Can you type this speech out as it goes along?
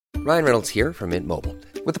Ryan Reynolds here from Mint Mobile.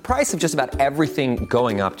 With the price of just about everything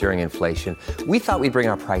going up during inflation, we thought we'd bring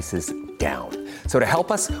our prices down. So to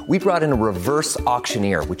help us, we brought in a reverse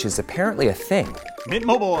auctioneer, which is apparently a thing. Mint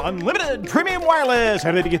Mobile Unlimited Premium Wireless.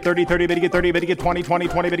 How to get 30, 30, bit to get 30, bit to get 20, 20,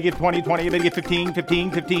 20, bit to get 20, 20, bit to get 15,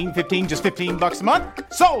 15, 15, 15, just $15 a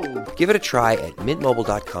month? Sold! Give it a try at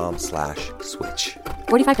mintmobile.com/switch.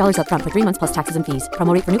 $45 up front for 3 months plus taxes and fees.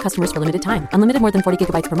 Promo rate for new customers for limited time. Unlimited more than 40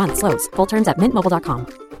 gigabytes per month. Slows full terms at mintmobile.com.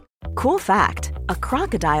 Cool fact, a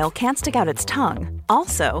crocodile can't stick out its tongue.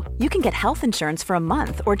 Also, you can get health insurance for a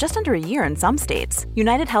month or just under a year in some states.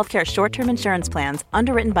 United Healthcare short-term insurance plans,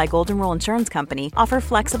 underwritten by Golden Rule Insurance Company, offer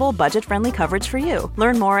flexible, budget-friendly coverage for you.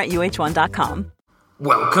 Learn more at uh1.com.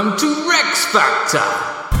 Welcome to Rex Factor!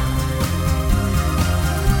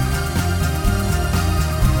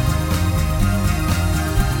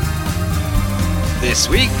 This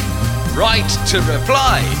week, Right to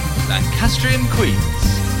Reply, Lancastrian Queens.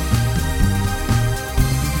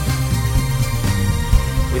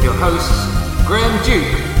 With your hosts, Graham Duke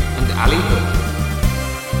and Ali Hood.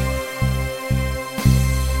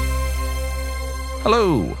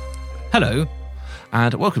 Hello. Hello.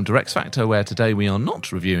 And welcome to Rex Factor, where today we are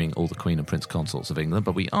not reviewing all the Queen and Prince Consorts of England,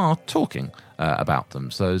 but we are talking about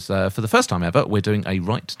them. So for the first time ever, we're doing a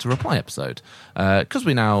Right to Reply episode. Because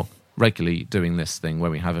we're now regularly doing this thing where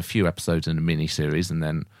we have a few episodes in a mini-series and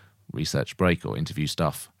then research break or interview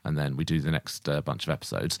stuff, and then we do the next bunch of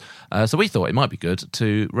episodes. So we thought it might be good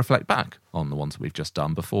to reflect back on the ones that we've just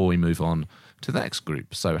done before we move on to the next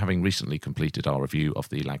group. So having recently completed our review of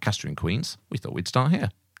the Lancastrian Queens, we thought we'd start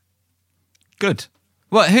here. Good.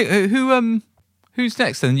 Well, who's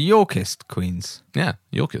next then? The Yorkist Queens? Yeah,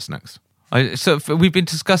 Yorkist next. We've been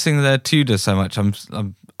discussing the Tudors so much, I'm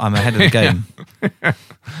ahead of the game.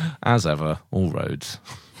 As ever, all roads.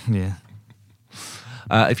 Yeah.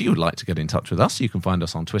 If you would like to get in touch with us, you can find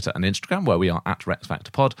us on Twitter and Instagram, where we are at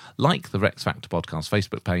RexFactorPod, like the Rex Factor Podcast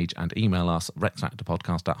Facebook page, and email us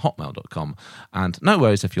rexfactorpodcast@hotmail.com. And no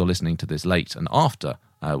worries if you're listening to this late and after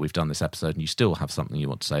we've done this episode and you still have something you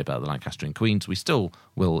want to say about the Lancastrian Queens. We still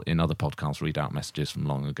will, in other podcasts, read out messages from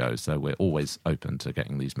long ago, so we're always open to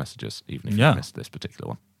getting these messages, even if you missed this particular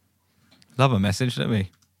one. Love a message, don't we?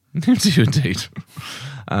 Do you indeed?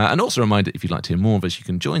 And also a reminder, if you'd like to hear more of us, you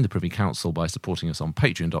can join the Privy Council by supporting us on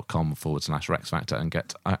patreon.com/Rex Factor and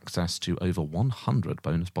get access to over 100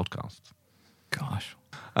 bonus podcasts. Gosh.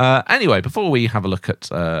 Anyway, before we have a look at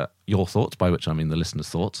your thoughts, by which I mean the listeners'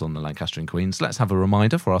 thoughts on the Lancastrian Queens, let's have a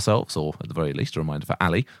reminder for ourselves, or at the very least a reminder for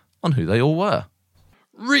Ali, on who they all were.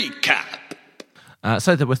 Recap.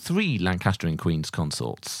 So there were 3 Lancastrian Queens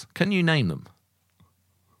consorts. Can you name them?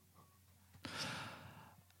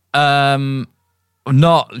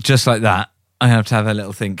 Not just like that. I have to have a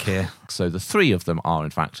little think here. So the 3 of them are,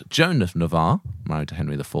 in fact, Joan of Navarre, married to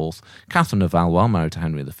Henry IV, Catherine of Valois, married to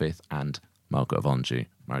Henry V, and Margaret of Anjou,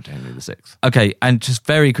 married to Henry VI. Okay, and just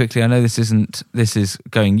very quickly, I know this is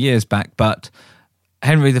going years back, but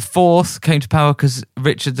Henry IV came to power because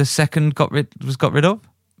Richard II got rid of?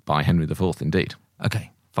 By Henry IV, indeed.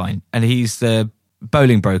 Okay, fine. And he's the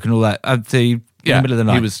Bolingbroke and all that in the middle of the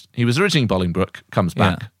night. He was originally Bolingbroke, comes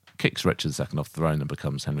back, kicks Richard II off the throne and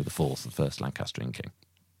becomes Henry IV, the first Lancastrian king.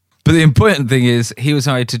 But the important thing is he was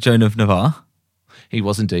married to Joan of Navarre. He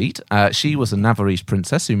was indeed. She was a Navarrese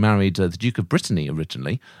princess who married the Duke of Brittany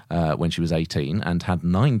originally when she was 18 and had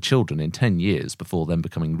 9 children in 10 years before then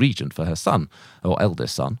becoming regent for her son, or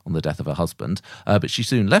eldest son, on the death of her husband. But she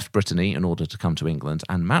soon left Brittany in order to come to England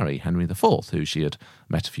and marry Henry IV, who she had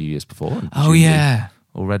met a few years before. And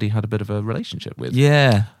already had a bit of a relationship with.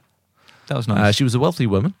 Yeah. That was nice. She was a wealthy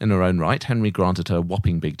woman in her own right. Henry granted her a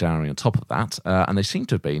whopping big dowry on top of that, and they seem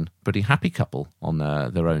to have been a pretty happy couple on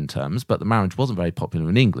their own terms, but the marriage wasn't very popular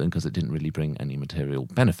in England because it didn't really bring any material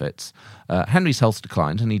benefits. Henry's health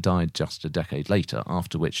declined and he died just a decade later,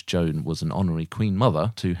 after which Joan was an honorary queen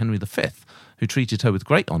mother to Henry V, who treated her with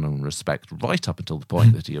great honour and respect right up until the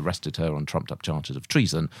point that he arrested her on trumped-up charges of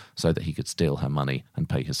treason so that he could steal her money and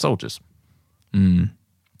pay his soldiers.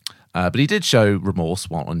 But he did show remorse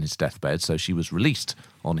while on his deathbed, so she was released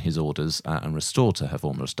on his orders and restored to her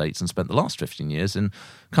former estates and spent the last 15 years in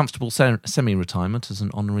comfortable semi-retirement as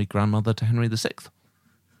an honorary grandmother to Henry VI.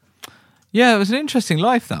 Yeah, it was an interesting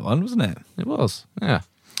life, that one, wasn't it? It was, yeah.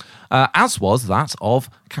 As was that of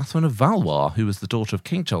Catherine of Valois, who was the daughter of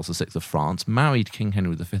King Charles VI of France, married King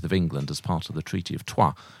Henry V of England as part of the Treaty of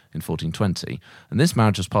Troyes in 1420, and this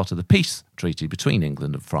marriage was part of the peace treaty between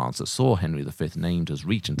England and France that saw Henry V named as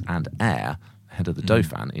regent and heir, head of the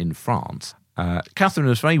Dauphin, in France. Catherine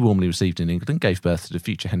was very warmly received in England, gave birth to the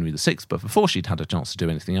future Henry VI, but before she'd had a chance to do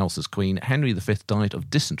anything else as queen, Henry V died of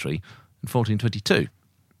dysentery in 1422.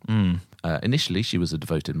 Initially, she was a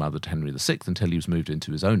devoted mother to Henry VI until he was moved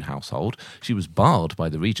into his own household. She was barred by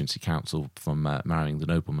the Regency Council from marrying the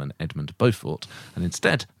nobleman Edmund Beaufort, and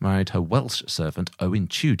instead married her Welsh servant Owen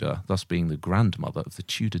Tudor, thus being the grandmother of the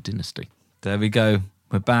Tudor dynasty. There we go.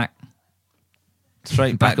 We're back.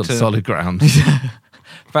 Straight Back back on to solid ground.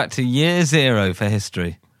 back to year zero for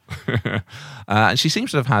history. And she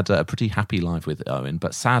seems to have had a pretty happy life with Owen,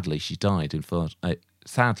 but sadly she died in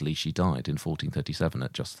 1437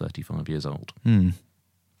 at just 35 years old.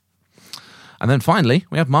 And then finally,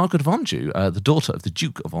 we have Margaret of Anjou, the daughter of the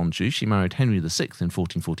Duke of Anjou. She married Henry VI in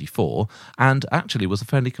 1444 and actually was a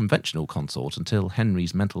fairly conventional consort until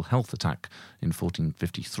Henry's mental health attack in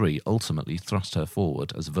 1453 ultimately thrust her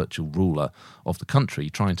forward as a virtual ruler of the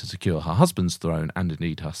country, trying to secure her husband's throne and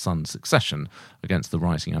indeed her son's succession against the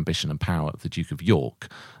rising ambition and power of the Duke of York.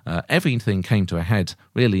 Everything came to a head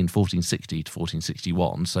really in 1460 to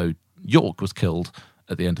 1461, so York was killed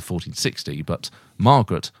at the end of 1460, but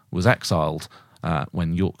Margaret was exiled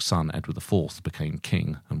when York's son Edward IV became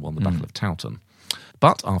king and won the Battle of Towton.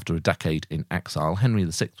 But after a decade in exile, Henry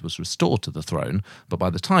VI was restored to the throne, but by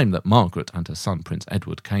the time that Margaret and her son Prince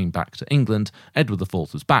Edward came back to England, Edward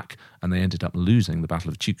IV was back, and they ended up losing the Battle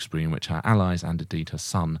of Tewkesbury, in which her allies and indeed her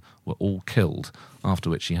son were all killed, after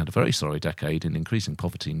which she had a very sorry decade in increasing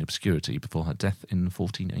poverty and obscurity before her death in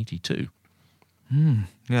 1482.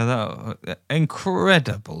 Yeah, that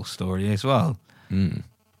incredible story as well.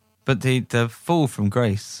 But the fall from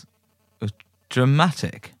grace was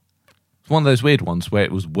dramatic. It's one of those weird ones where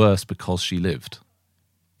it was worse because she lived.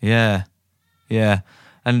 Yeah.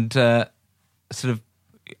 And sort of,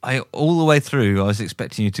 all the way through, I was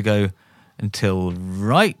expecting you to go until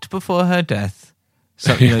right before her death.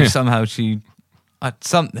 So, somehow she had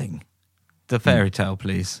something. The fairy tale,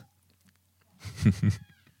 please.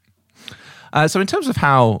 So in terms of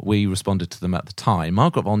how we responded to them at the time,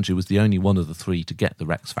 Margaret of Anjou was the only one of the three to get the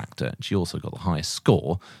Rex Factor, and she also got the highest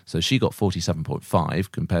score. So she got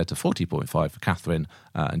 47.5 compared to 40.5 for Catherine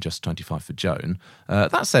and just 25 for Joan.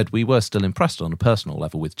 That said, we were still impressed on a personal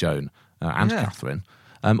level with Joan and Catherine.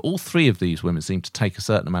 All three of these women seemed to take a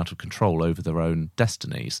certain amount of control over their own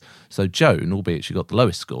destinies. So Joan, albeit she got the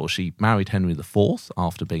lowest score, she married Henry IV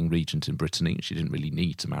after being regent in Brittany. She didn't really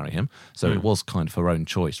need to marry him. So it was kind of her own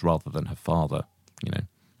choice rather than her father,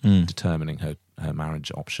 determining her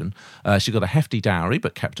marriage option. She got a hefty dowry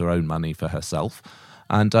but kept her own money for herself.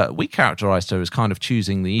 And we characterised her as kind of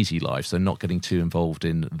choosing the easy life, so not getting too involved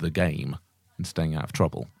in the game and staying out of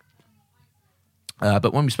trouble.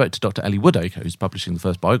 But when we spoke to Dr. Ellie Woodacre, who's publishing the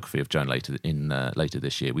first biography of Joan later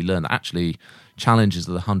this year, we learned that actually challenges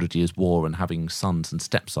of the 100 Years' War and having sons and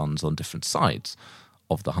stepsons on different sides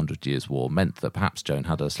of the 100 Years' War meant that perhaps Joan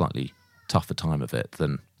had a slightly tougher time of it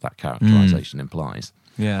than that characterisation implies.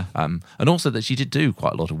 Yeah. And also that she did do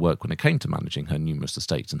quite a lot of work when it came to managing her numerous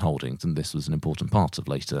estates and holdings, and this was an important part of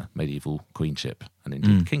later medieval queenship and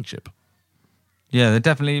indeed kingship. Yeah, they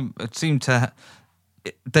definitely seem to...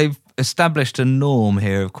 They've established a norm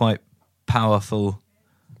here of quite powerful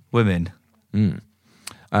women.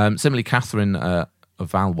 Similarly, Catherine of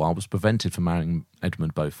Valois was prevented from marrying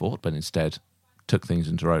Edmund Beaufort, but instead took things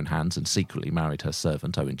into her own hands and secretly married her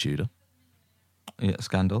servant, Owen Tudor. Yeah,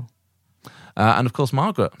 scandal. And of course,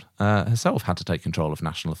 Margaret herself had to take control of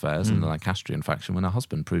national affairs in the Lancastrian faction when her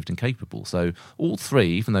husband proved incapable. So all three,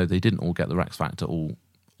 even though they didn't all get the Rex Factor or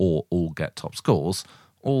all get top scores,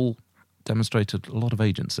 all demonstrated a lot of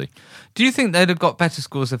agency. Do you think they'd have got better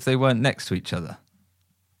scores if they weren't next to each other?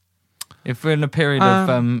 If we're in a period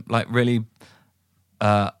of really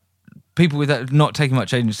people with not taking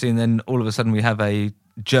much agency, and then all of a sudden we have a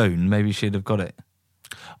Joan, maybe she'd have got it.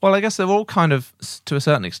 Well, I guess they're all kind of, to a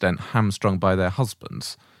certain extent, hamstrung by their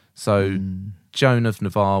husbands. So Joan of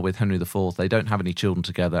Navarre with Henry IV, they don't have any children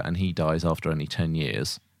together, and he dies after only 10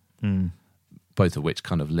 years, both of which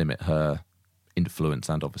kind of limit her influence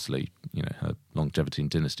and obviously, her longevity and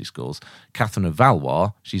dynasty scores. Catherine of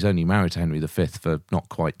Valois, she's only married to Henry V for not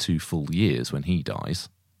quite 2 full years when he dies.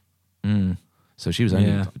 So she was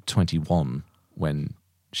only 21 when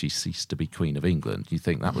she ceased to be Queen of England. You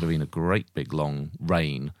think that would have been a great big long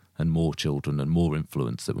reign and more children and more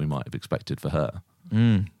influence that we might have expected for her.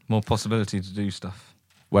 More possibility to do stuff.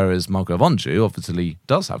 Whereas Margaret of Anjou obviously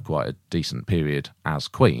does have quite a decent period as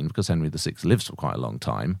queen because Henry VI lives for quite a long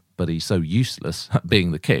time, but he's so useless at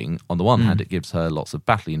being the king. On the one hand, it gives her lots of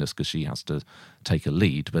battliness because she has to take a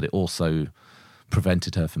lead, but it also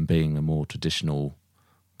prevented her from being a more traditional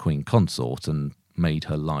queen consort and made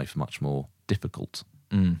her life much more difficult.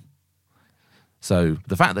 So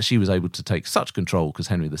the fact that she was able to take such control because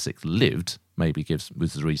Henry VI lived maybe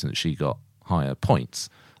was the reason that she got higher points.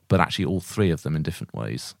 but actually all three of them in different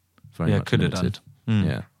ways. Very much could have limited. done.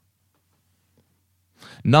 Yeah.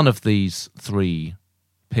 None of these three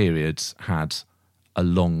periods had a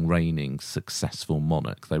long-reigning, successful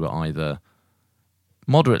monarch. They were either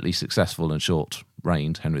moderately successful and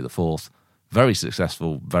short-reigned, Henry IV, very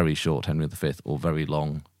successful, very short, Henry V, or very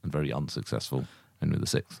long and very unsuccessful, Henry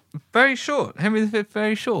VI. Very short. Henry V,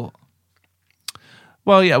 very short.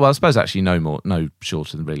 Well, yeah, I suppose actually no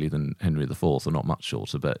shorter than Henry IV, or not much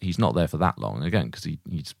shorter, but he's not there for that long, again, because he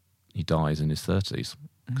dies in his 30s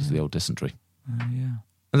because of the old dysentery. Yeah.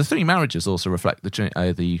 And the three marriages also reflect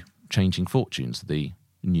the changing fortunes of the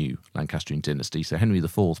new Lancastrian dynasty. So Henry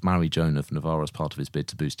IV married Joan of Navarre as part of his bid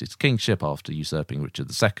to boost his kingship after usurping Richard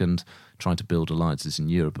II, trying to build alliances in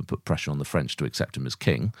Europe and put pressure on the French to accept him as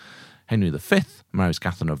king. Henry V marries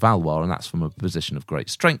Catherine of Valois, and that's from a position of great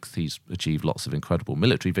strength. He's achieved lots of incredible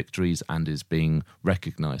military victories and is being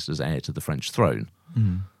recognised as heir to the French throne.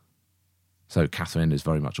 So Catherine is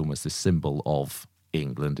very much almost this symbol of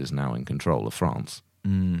England is now in control of France.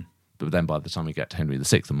 But then by the time we get to Henry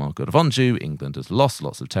VI and Margaret of Anjou, England has lost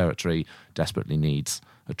lots of territory, desperately needs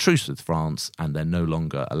a truce with France, and they're no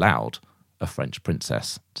longer allowed a French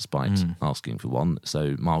princess, despite asking for one.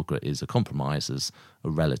 So Margaret is a compromise as a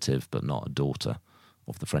relative, but not a daughter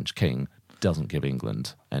of the French king, doesn't give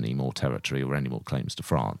England any more territory or any more claims to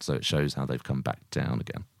France. So it shows how they've come back down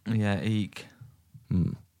again. Yeah, eek.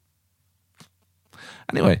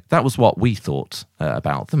 Anyway, that was what we thought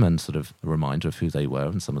about them, and sort of a reminder of who they were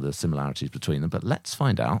and some of the similarities between them. But let's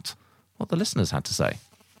find out what the listeners had to say.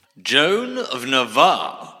 Joan of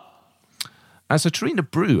Navarre. So Tarina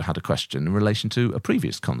Brew had a question in relation to a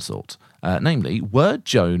previous consort, namely, were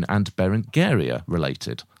Joan and Berengaria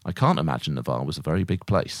related? I can't imagine Navarre was a very big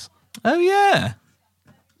place. Oh, yeah.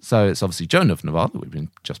 So it's obviously Joan of Navarre that we've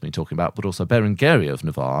just been talking about, but also Berengaria of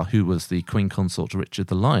Navarre, who was the queen consort to Richard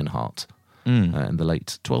the Lionheart in the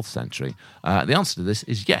late 12th century. The answer to this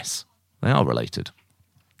is yes, they are related.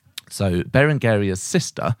 So Berengaria's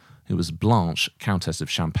sister, who was Blanche, Countess of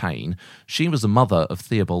Champagne, she was the mother of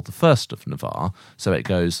Theobald I of Navarre. So it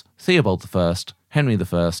goes Theobald I, Henry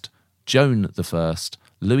I, Joan I,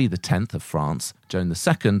 Louis X of France, Joan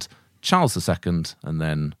II, Charles II, and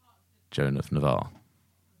then Joan of Navarre.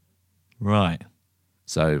 Right.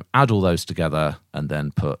 So add all those together and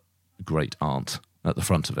then put great aunt at the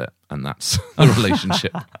front of it, and that's a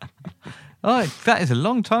relationship. Oh, that is a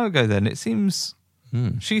long time ago then. It seems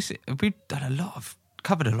we've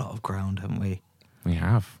covered a lot of ground, haven't we? We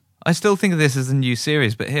have. I still think of this as a new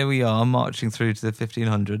series, but here we are marching through to the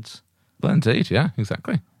 1500s. Well, indeed, yeah,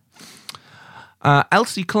 exactly.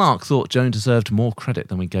 Elsie Clark thought Joan deserved more credit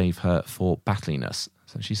than we gave her for battliness.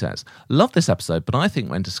 So she says, love this episode, but I think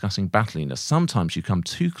when discussing battliness, sometimes you come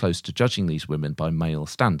too close to judging these women by male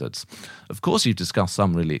standards. Of course, you've discussed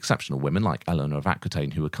some really exceptional women, like Eleanor of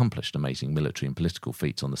Aquitaine, who accomplished amazing military and political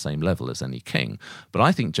feats on the same level as any king. But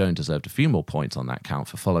I think Joan deserved a few more points on that count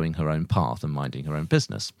for following her own path and minding her own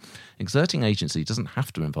business. Exerting agency doesn't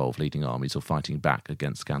have to involve leading armies or fighting back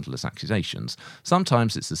against scandalous accusations.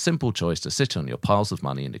 Sometimes it's a simple choice to sit on your piles of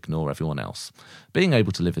money and ignore everyone else. Being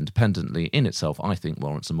able to live independently in itself, I think,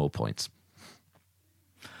 warrants some more points.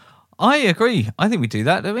 I agree. I think we do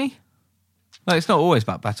that, don't we? Like, it's not always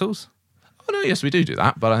about battles. Oh, no, yes, we do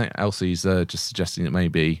that, but I think Elsie's just suggesting that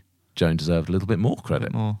maybe Joan deserved a little bit more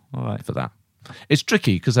credit More. All right. for that. It's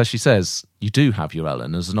tricky because, as she says, you do have your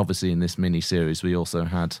Eleanors, and obviously in this mini-series we also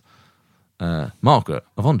had Margaret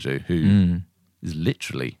of Anjou, who is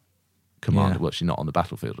literally commanded, well, she's not on the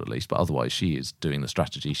battlefield at least, but otherwise she is doing the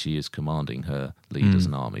strategy, she is commanding her leaders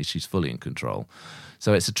and armies, she's fully in control.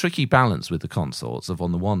 So it's a tricky balance with the consorts of,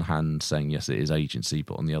 on the one hand, saying, yes, it is agency,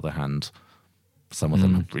 but on the other hand, some of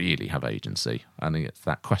them really have agency. And it's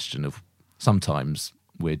that question of sometimes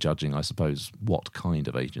we're judging, I suppose, what kind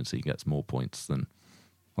of agency gets more points than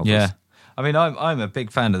others. Yeah. I mean, I'm a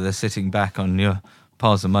big fan of the sitting back on your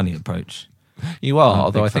piles of money approach. You are,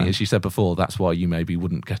 although I fan. think, as you said before, that's why you maybe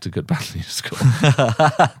wouldn't get a good battling score.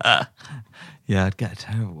 Yeah, I'd get a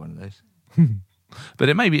terrible one of those. But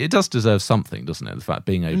it does deserve something, doesn't it? The fact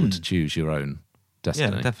being able to choose your own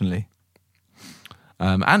destiny. Yeah, definitely.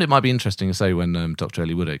 And it might be interesting to say when Dr.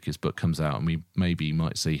 Ellie Woodacre's book comes out, and we maybe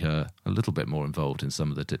might see her a little bit more involved in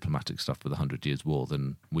some of the diplomatic stuff with the 100 Years' War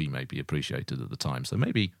than we maybe appreciated at the time. So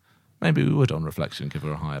maybe we would, on reflection, give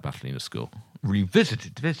her a higher battliness score.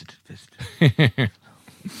 Visited.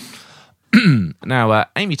 Now,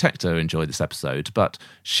 Amy Tector enjoyed this episode, but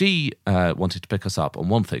she wanted to pick us up on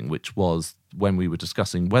one thing, which was when we were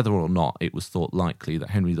discussing whether or not it was thought likely that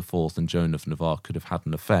Henry IV and Joan of Navarre could have had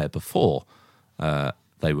an affair before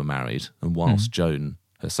they were married, and whilst Joan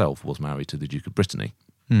herself was married to the Duke of Brittany.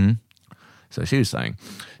 So she was saying,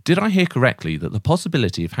 did I hear correctly that the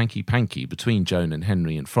possibility of hanky-panky between Joan and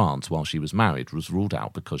Henry in France while she was married was ruled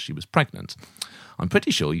out because she was pregnant? I'm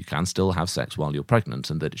pretty sure you can still have sex while you're pregnant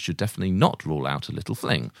and that it should definitely not rule out a little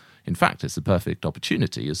fling. In fact, it's the perfect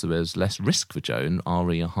opportunity as there is less risk for Joan,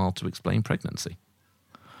 re a hard-to-explain pregnancy.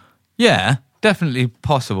 Yeah, definitely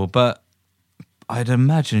possible, but I'd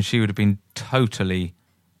imagine she would have been totally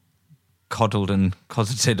coddled and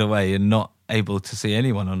cosseted away and not able to see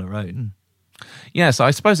anyone on her own. Yes,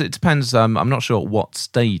 I suppose it depends. I'm not sure at what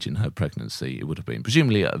stage in her pregnancy it would have been.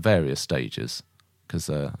 Presumably at various stages,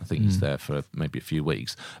 because I think he's there for maybe a few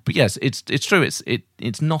weeks. But yes, it's true.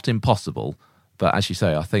 It's not impossible. But as you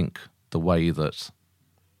say, I think the way that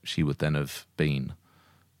she would then have been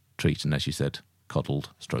treated, as you said, coddled,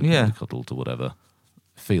 coddled or whatever,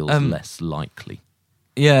 feels less likely.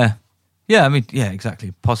 Yeah. I mean, yeah,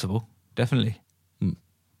 exactly. Possible, definitely.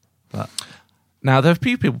 But. Now, there are a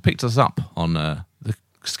few people picked us up on the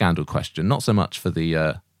scandal question, not so much for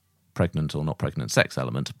the pregnant or not pregnant sex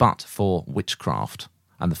element, but for witchcraft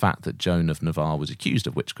and the fact that Joan of Navarre was accused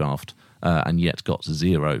of witchcraft and yet got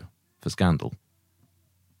 0 for scandal.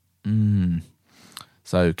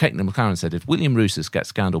 So Caitlin McLaren said, if William Rufus gets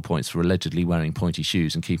scandal points for allegedly wearing pointy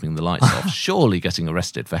shoes and keeping the lights off, surely getting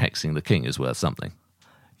arrested for hexing the king is worth something.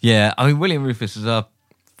 Yeah, I mean, William Rufus was our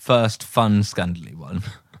first fun scandally one.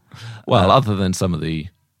 Well, other than some of the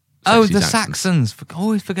Saxons.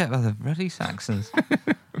 Always forget about the bloody Saxons.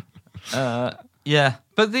 Yeah,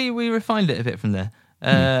 but we refined it a bit from there.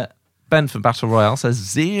 Ben from Battle Royale says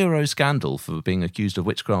 0 scandal for being accused of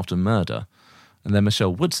witchcraft and murder. And then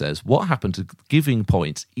Michelle Wood says, what happened to giving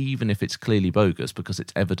points even if it's clearly bogus because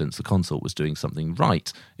it's evidence the consort was doing something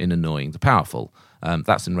right in annoying the powerful?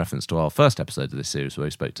 That's in reference to our first episode of this series where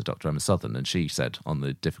we spoke to Dr. Emma Southern, and she said on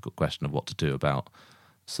the difficult question of what to do about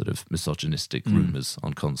sort of misogynistic rumours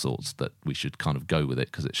on consorts that we should kind of go with it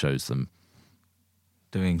because it shows them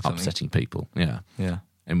doing something. Upsetting people. Yeah.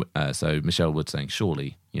 And so Michelle Wood saying,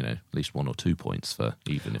 surely, at least 1 or 2 points for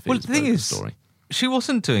even if it's a bogus story. She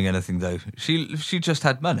wasn't doing anything though. She just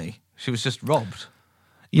had money. She was just robbed.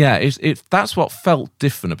 Yeah, that's what felt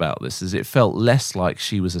different about this. Is it felt less like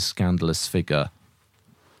she was a scandalous figure,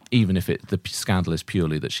 even if the scandal is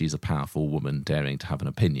purely that she's a powerful woman daring to have an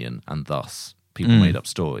opinion, and thus people made up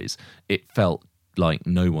stories. It felt like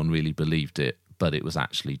no one really believed it, but it was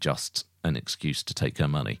actually just an excuse to take her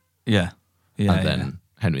money. Yeah. And then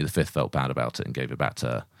Henry V felt bad about it and gave it back to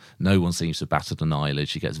her. No one seems to have batted an eyelid.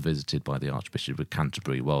 She gets visited by the Archbishop of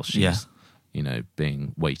Canterbury while she's,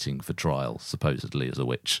 waiting for trial, supposedly as a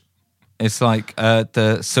witch. It's like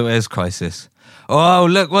the Suez crisis. Oh,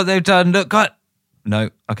 look what they've done. Look, God.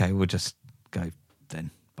 No, okay, we'll just go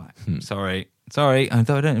then. Bye. Sorry.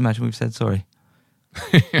 Although I don't imagine we've said sorry.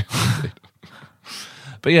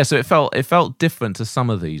 But yeah, so it felt different to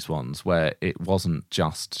some of these ones where it wasn't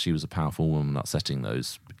just she was a powerful woman upsetting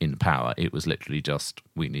those in power. It was literally just,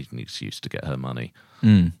 we need an excuse to get her money.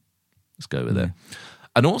 Let's go with it.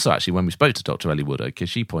 And also, actually, when we spoke to Dr. Ellie Woodard,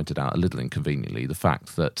 she pointed out a little inconveniently the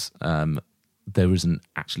fact that there isn't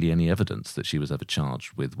actually any evidence that she was ever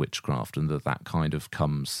charged with witchcraft, and that kind of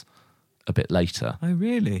comes a bit later. Oh,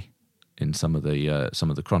 really? In some of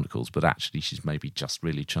the chronicles, but actually she's maybe just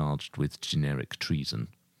really charged with generic treason.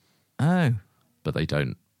 Oh. But they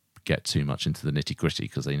don't get too much into the nitty-gritty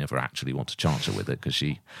because they never actually want to charge her with it because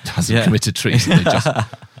she hasn't committed treason.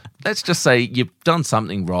 Let's just say you've done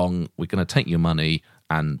something wrong, we're going to take your money,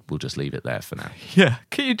 and we'll just leave it there for now. Yeah.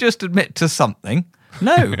 Can you just admit to something?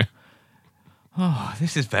 No. Oh,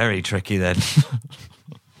 this is very tricky then.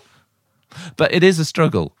 But it is a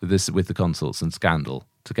struggle with the consorts and scandal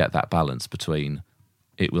to get that balance between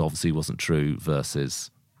it obviously wasn't true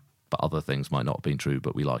versus, but other things might not have been true,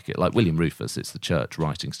 but we like it. Like William Rufus, it's the church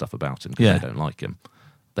writing stuff about him because they don't like him.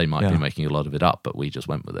 They might be making a lot of it up, but we just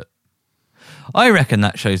went with it. I reckon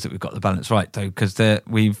that shows that we've got the balance right, though, because that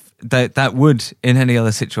would, in any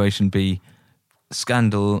other situation, be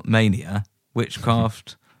scandal mania,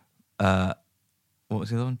 witchcraft, what was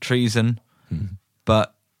the other one? Treason.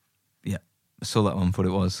 But, yeah, I saw that one for what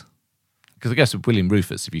it was. Because I guess with William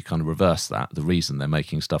Rufus, if you kind of reverse that, the reason they're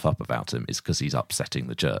making stuff up about him is because he's upsetting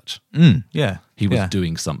the church. Yeah. He was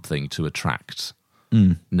doing something to attract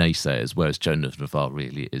naysayers, whereas Joan of Navarre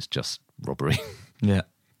really is just robbery. Yeah,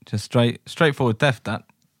 just straightforward theft, that.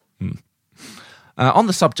 On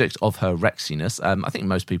the subject of her rexiness, I think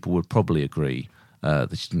most people would probably agree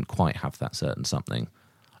that she didn't quite have that certain something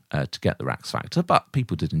to get the Rex Factor, but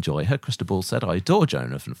people did enjoy her. Krista Ball said, I adore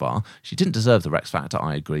Joan of Navarre. She didn't deserve the Rex Factor,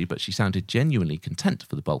 I agree, but she sounded genuinely content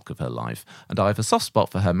for the bulk of her life, and I have a soft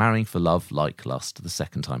spot for her marrying for love like lust the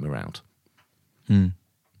second time around.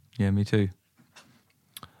 Yeah, me too.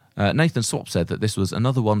 Nathan Swap said that this was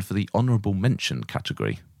another one for the honourable mention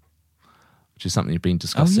category, which is something you've been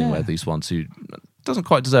discussing, where these ones who doesn't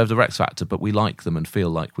quite deserve the Rex Factor, but we like them and feel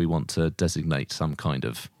like we want to designate some kind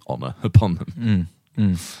of honour upon them.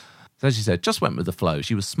 So as she said, just went with the flow.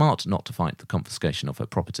 She was smart not to fight the confiscation of her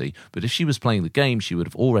property, but if she was playing the game, she would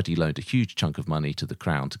have already loaned a huge chunk of money to the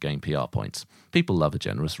Crown to gain PR points. People love a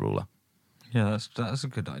generous ruler. Yeah, that's a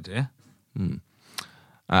good idea. And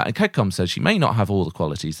Kegcom says she may not have all the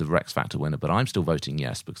qualities of a Rex Factor winner, but I'm still voting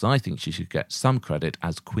yes because I think she should get some credit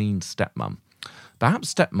as Queen stepmum. Perhaps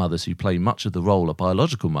stepmothers who play much of the role a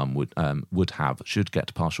biological mum would have should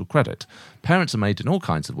get partial credit. Parents are made in all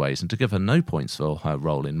kinds of ways, and to give her no points for her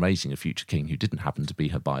role in raising a future king who didn't happen to be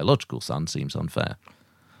her biological son seems unfair.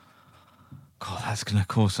 God, that's going to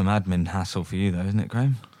cause some admin hassle for you, though, isn't it,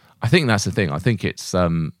 Graham? I think that's the thing. I think it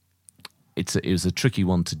was a tricky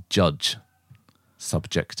one to judge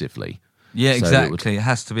subjectively. Yeah, So exactly. It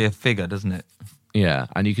has to be a figure, doesn't it? Yeah,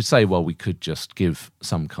 and you could say, well, we could just give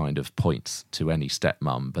some kind of points to any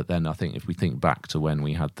stepmum, but then I think if we think back to when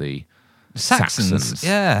we had the Saxons,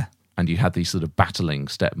 yeah, and you had these sort of battling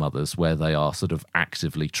stepmothers where they are sort of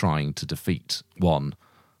actively trying to defeat one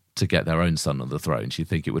to get their own son on the throne, you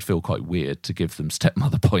think it would feel quite weird to give them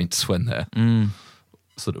stepmother points when they're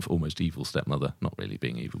sort of almost evil stepmother, not really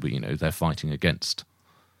being evil, but, you know, they're fighting against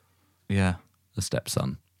the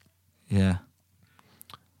stepson. Yeah.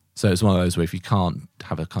 So it's one of those where if you can't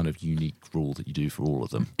have a kind of unique rule that you do for all of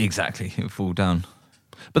them. Exactly, it would fall down.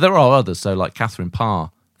 But there are others. So like Catherine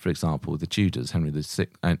Parr, for example, the Tudors, Henry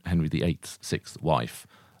VIII's sixth wife,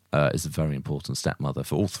 is a very important stepmother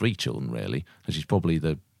for all three children, really. And she's probably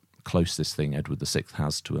the closest thing Edward VI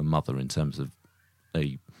has to a mother in terms of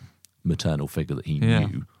a maternal figure that he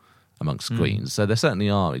knew amongst queens. So there certainly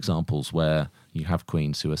are examples where you have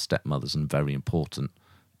queens who are stepmothers and very important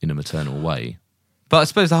in a maternal way. But I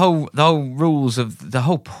suppose the whole rules of the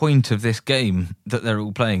whole point of this game that they're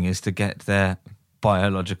all playing is to get their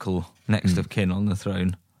biological next of kin on the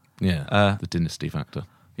throne. Yeah, the dynasty factor.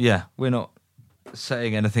 Yeah, we're not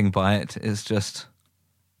saying anything by it. It's just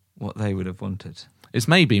what they would have wanted. It's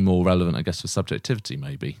maybe more relevant, I guess, for subjectivity,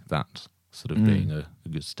 maybe, that sort of being a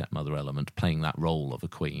good stepmother element, playing that role of a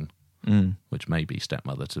queen, which may be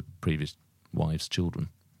stepmother to previous wives' children.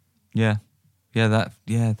 Yeah.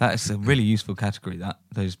 That's a really useful category,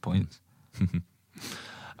 those points.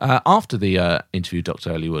 After the interview with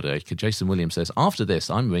Dr. Ellie Woodacre, Jason Williams says, after this,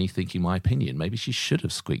 I'm rethinking my opinion. Maybe she should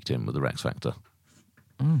have squeaked in with the Rex Factor.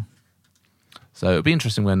 So it'll be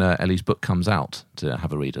interesting when Ellie's book comes out to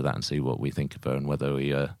have a read of that and see what we think of her and whether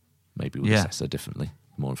we maybe we'll assess her differently.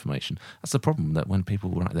 More information. That's the problem, that when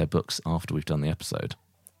people write their books after we've done the episode.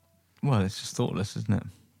 Well, it's just thoughtless, isn't it?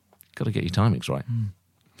 Got to get your timings right.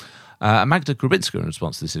 Magda Grubinska, in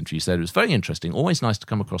response to this interview, said it was very interesting, always nice to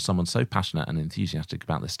come across someone so passionate and enthusiastic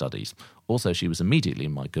about their studies. Also, she was immediately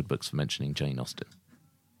in my good books for mentioning Jane Austen.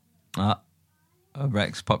 A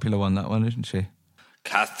Rex popular one, that one, isn't she?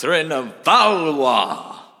 Catherine of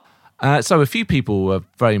Valois. So a few people were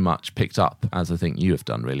very much picked up, as I think you have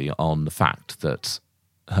done really, on the fact that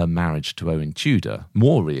her marriage to Owen Tudor,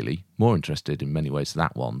 more interested in many ways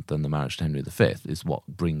that one than the marriage to Henry V, is what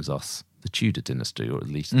brings us the Tudor dynasty, or at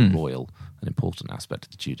least the royal, an important aspect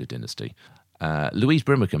of the Tudor dynasty. Louise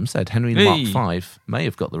Brimacombe said Henry Mark V may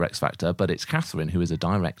have got the Rex Factor, but it's Catherine who is a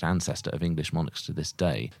direct ancestor of English monarchs to this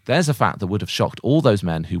day. There's a fact that would have shocked all those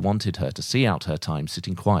men who wanted her to see out her time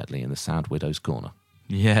sitting quietly in the sad widow's corner.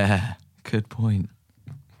 Yeah, good point.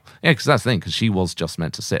 Yeah, because that's the thing, because she was just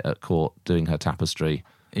meant to sit at court doing her tapestry.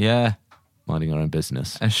 Yeah. Minding her own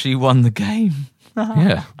business. And she won the game.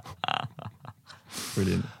 Yeah.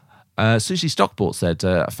 Brilliant. Susie Stockport said,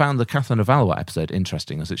 I found the Catherine of Valois episode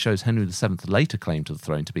interesting as it shows Henry VII later claimed to the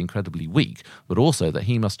throne to be incredibly weak, but also that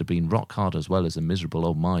he must have been rock hard as well as a miserable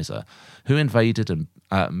old miser who invaded and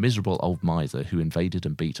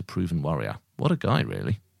beat a proven warrior. What a guy,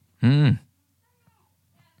 really.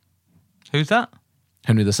 Who's that?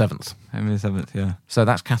 Henry VII. Henry VII, yeah. So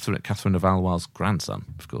that's Catherine of Valois'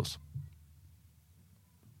 grandson, of course.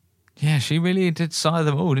 Yeah, she really did sire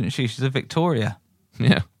them all, didn't she? She's a Victoria.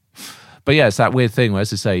 Yeah. But yeah, it's that weird thing where,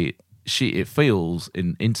 as I say, it feels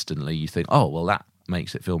instantly, you think, oh, well, that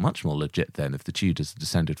makes it feel much more legit then if the Tudors are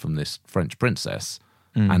descended from this French princess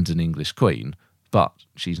and an English queen, but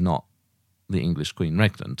she's not the English queen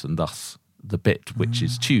regnant, and thus the bit which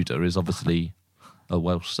is Tudor is obviously a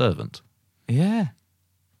Welsh servant. Yeah.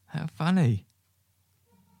 How funny.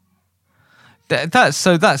 That's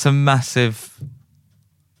a massive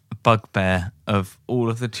bugbear of all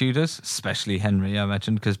of the Tudors, especially Henry, I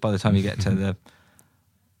imagine, because by the time you get to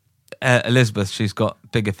Elizabeth, she's got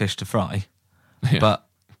bigger fish to fry. Yeah. But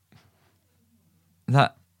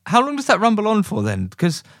how long does that rumble on for then?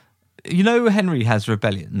 Because Henry has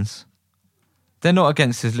rebellions. They're not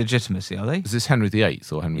against his legitimacy, are they? Is this Henry VIII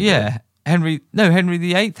or Henry? Yeah, Henry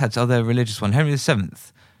VIII had other religious one. Henry VII.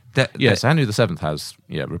 Yes, Henry VII has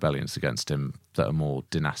rebellions against him that are more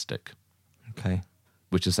dynastic. Okay.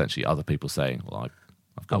 Which essentially other people saying, well,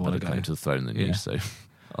 I've got a better claim to the throne than you, so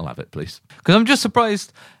I'll have it, please. Because I'm just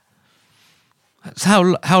surprised that's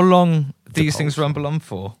how long these things rumble on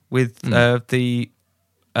for with the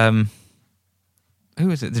who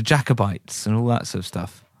is it? The Jacobites and all that sort of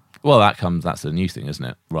stuff. Well, that's a new thing, isn't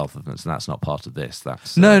it? Rather than that's not part of this.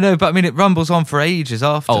 That's no, but I mean it rumbles on for ages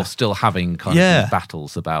after. Oh, still having kind of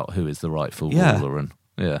battles about who is the rightful ruler, and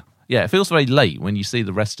it feels very late when you see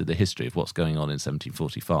the rest of the history of what's going on in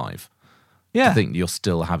 1745. Yeah, I think you're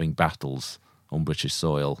still having battles on British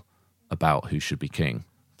soil about who should be king.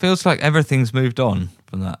 Feels like everything's moved on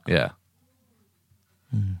from that. Yeah.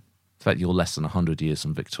 In fact, you're less than 100 years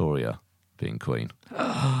from Victoria being queen.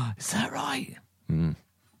 Is that right?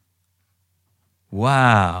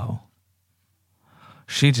 Wow.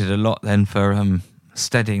 She did a lot then for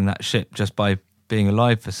steadying that ship just by being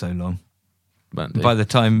alive for so long. By the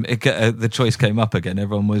time the choice came up again,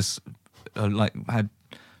 everyone was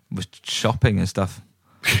was shopping and stuff.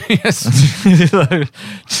 Yes.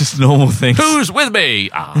 Just normal things. Who's with me?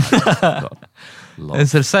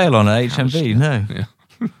 There's a sale on at HMV, no. Yeah.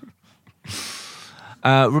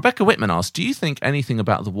 Rebecca Whitman asked, do you think anything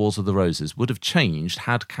about the Wars of the Roses would have changed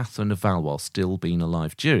had Catherine of Valois still been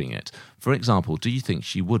alive during it? For example, do you think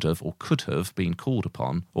she would have or could have been called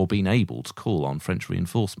upon or been able to call on French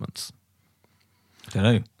reinforcements? Don't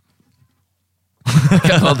know.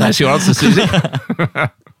 Well, there's your answer, Susie.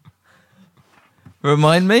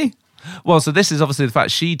 Remind me? Well, so this is obviously the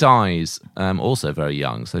fact she dies also very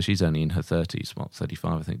young. So she's only in her 30s,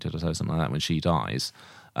 35, I think, did I say something like that, when she dies.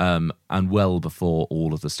 And well before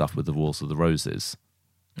all of the stuff with the Wars of the Roses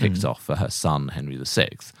kicked off for her son, Henry VI.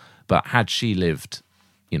 But had she lived,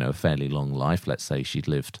 a fairly long life, let's say she'd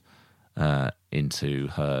lived into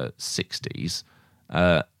her 60s,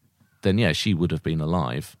 then, she would have been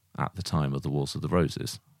alive at the time of the Wars of the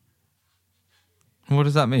Roses. What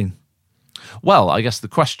does that mean? Well, I guess the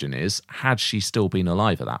question is, had she still been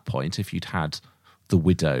alive at that point, if you'd had the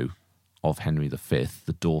widow of Henry V,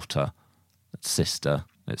 the daughter, sister,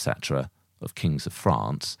 etc., of kings of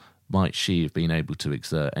France, might she have been able to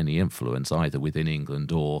exert any influence either within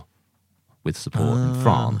England or with support in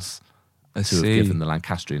France to have given the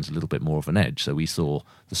Lancastrians a little bit more of an edge? So we saw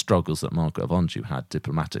the struggles that Margaret of Anjou had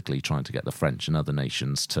diplomatically trying to get the French and other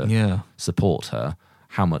nations to support her.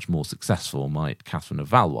 How much more successful might Catherine of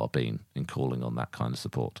Valois have been in calling on that kind of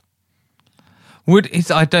support?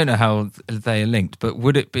 I don't know how they are linked, but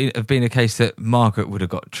would it have been a case that Margaret would have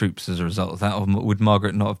got troops as a result of that, or would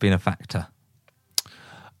Margaret not have been a factor?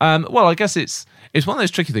 Well, I guess it's one of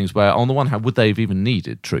those tricky things where, on the one hand, would they have even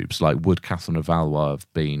needed troops? Like, would Catherine of Valois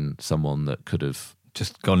have been someone that could have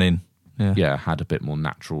just gone in? Yeah, had a bit more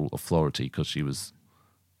natural authority because she was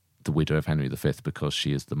the widow of Henry V, because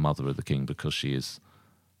she is the mother of the king, because she is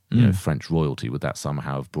French royalty? Would that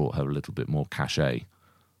somehow have brought her a little bit more cachet?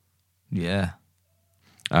 Yeah.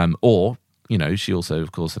 Or, she also,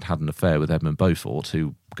 of course, had an affair with Edmund Beaufort,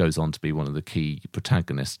 who goes on to be one of the key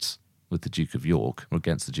protagonists with the Duke of York, or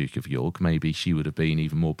against the Duke of York. Maybe she would have been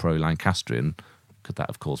even more pro-Lancastrian. Could that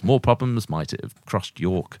have caused more problems? Might it have crushed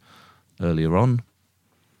York earlier on?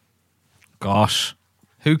 Gosh,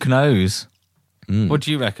 who knows? What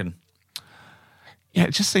do you reckon? Yeah,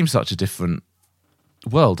 it just seems such a different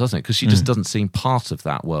world, doesn't it? Because she just doesn't seem part of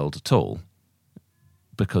that world at all,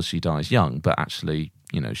 because she dies young, but actually,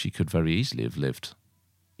 she could very easily have lived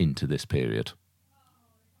into this period.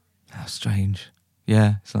 How strange.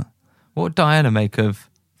 Yeah. What would Diana make of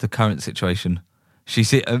the current situation? She,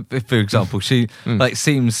 for example, she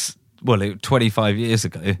seems, 25 years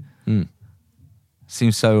ago,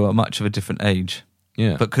 seems so much of a different age.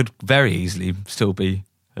 Yeah. But could very easily still be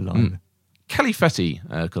alive. Kelly Fetty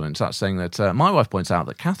got in touch saying that my wife points out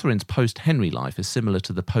that Catherine's post-Henry life is similar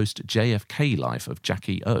to the post-JFK life of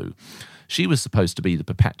Jackie O. She was supposed to be the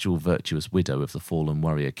perpetual virtuous widow of the fallen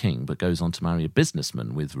warrior king, but goes on to marry a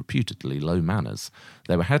businessman with reputedly low manners.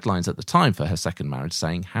 There were headlines at the time for her second marriage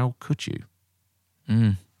saying, "How could you?"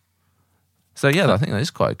 So yeah, I think that is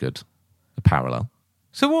quite a good parallel.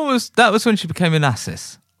 So that was when she became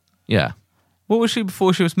Onassis? Yeah. What was she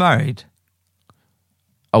before she was married?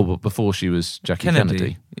 Oh, but before she was Jackie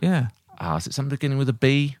Kennedy. Yeah. Is it something beginning with a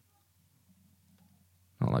B?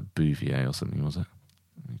 Not like Bouvier or something, was it?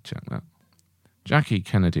 Let me check that. Jackie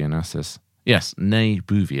Kennedy Onassis. Yes, née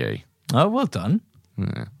Bouvier. Oh, well done.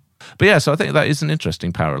 Yeah. But yeah, so I think that is an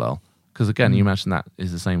interesting parallel. Because again, you mentioned that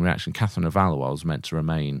is the same reaction. Catherine of Valois was meant to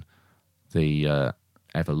remain the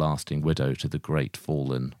everlasting widow to the great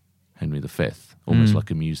fallen Henry V, almost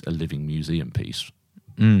like a living museum piece.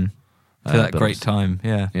 For that great time,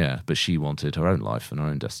 yeah. Yeah, but she wanted her own life and her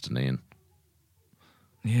own destiny and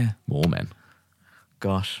more men.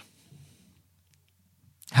 Gosh.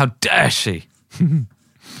 How dare she?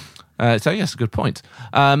 So yes, a good point.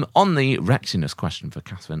 On the Rexiness question for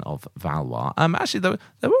Catherine of Valois, actually there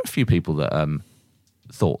were a few people that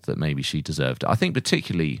thought that maybe she deserved it. I think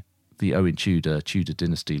particularly the Owen Tudor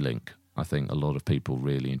dynasty link. I think a lot of people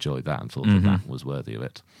really enjoyed that and thought that was worthy of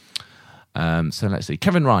it. So let's see.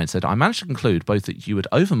 Kevin Ryan said, I managed to conclude both that you had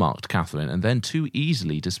overmarked Catherine and then too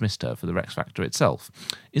easily dismissed her for the Rex Factor itself.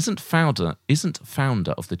 Isn't founder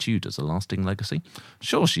of the Tudors a lasting legacy?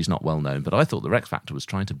 Sure, she's not well known, but I thought the Rex Factor was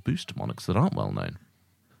trying to boost monarchs that aren't well known.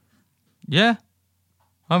 Yeah.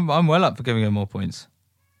 I'm well up for giving her more points.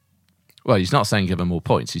 Well, he's not saying give her more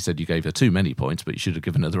points. He said you gave her too many points, but you should have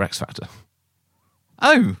given her the Rex Factor.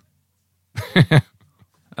 Oh.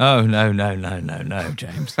 Oh, no,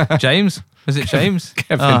 James. James? Was it James?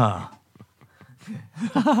 Kevin.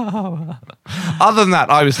 Other than that,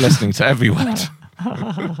 I was listening to every word.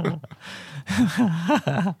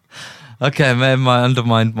 Okay, I may have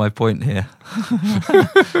undermined my point here.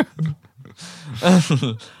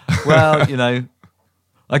 Well,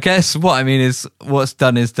 I guess what I mean is what's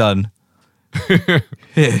done is done.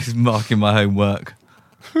 Here's marking my homework.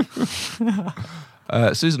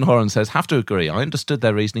 Susan Horan says, have to agree. I understood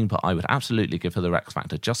their reasoning, but I would absolutely give her the Rex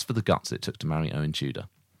Factor just for the guts it took to marry Owen Tudor.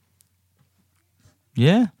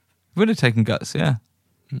 Yeah, would have taken guts, yeah.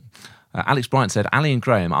 Alex Bryant said, Ali and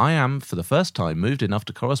Graham, I am, for the first time, moved enough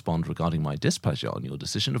to correspond regarding my displeasure on your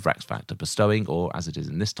decision of Rex Factor, bestowing, or as it is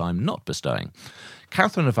in this time, not bestowing.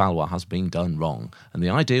 Catherine of Valois has been done wrong, and the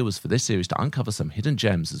idea was for this series to uncover some hidden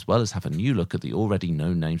gems as well as have a new look at the already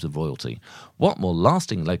known names of royalty. What more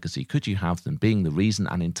lasting legacy could you have than being the reason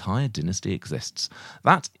an entire dynasty exists?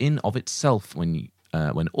 That in of itself, when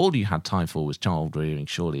all you had time for was child rearing,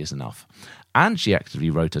 surely is enough. And she actively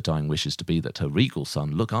wrote her dying wishes to be that her regal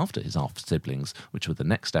son look after his half-siblings, which were the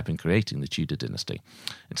next step in creating the Tudor dynasty.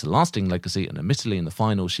 It's a lasting legacy, and admittedly in the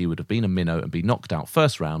final she would have been a minnow and be knocked out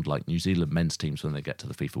first round like New Zealand men's teams when they get to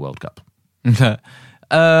the FIFA World Cup.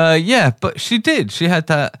 Yeah, but she did. She had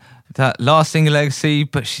that lasting legacy,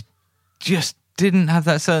 but she just didn't have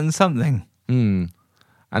that certain something. And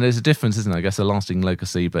there's a difference, isn't there? I guess a lasting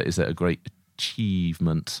legacy, but is it a great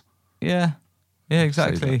achievement? Yeah,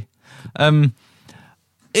 exactly.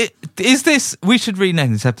 We should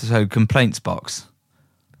rename this episode Complaints Box.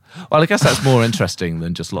 Well, I guess that's more interesting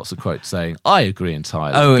than just lots of quotes saying, I agree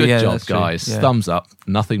entirely. Good job, guys. Yeah. Thumbs up.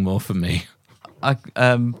 Nothing more from me. I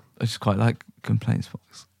just quite like Complaints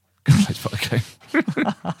Box. Complaints Box, okay.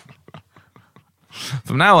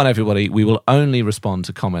 From now on, everybody, we will only respond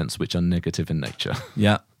to comments which are negative in nature.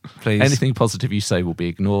 Yeah, please. Anything positive you say will be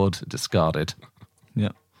ignored, discarded. Yeah.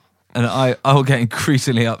 And I will get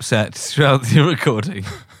increasingly upset throughout the recording.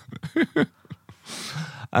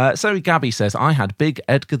 So Gabby says, I had big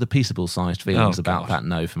Edgar the Peaceable-sized feelings about that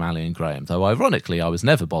no from Ali and Graham, though ironically I was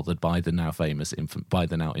never bothered by the now infamous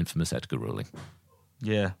Edgar ruling.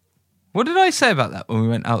 Yeah. What did I say about that when we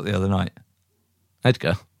went out the other night?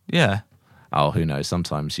 Edgar? Yeah. Oh, who knows?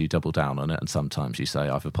 Sometimes you double down on it and sometimes you say,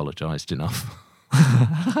 I've apologised enough.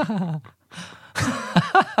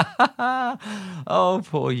 Oh,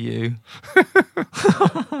 poor you.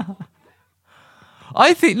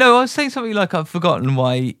 I was saying something like I've forgotten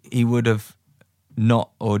why he would have not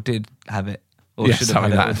or did have it or should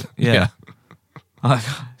have had it. Yeah.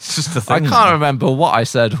 It's just a thing. I can't remember what I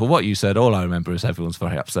said or what you said. All I remember is everyone's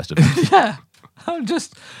very upset about it. Yeah.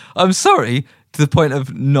 I'm sorry to the point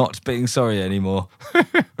of not being sorry anymore.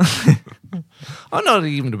 I'm not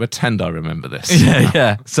even to pretend I remember this.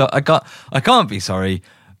 Yeah. So I can't be sorry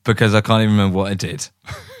because I can't even remember what I did.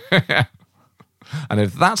 And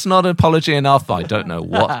if that's not an apology enough, I don't know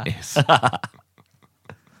what is.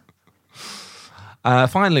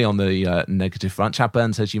 Finally, on the negative front, Chad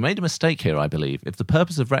Burns says, you made a mistake here, I believe. If the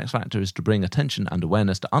purpose of Rex Factor is to bring attention and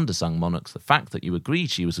awareness to undersung monarchs, the fact that you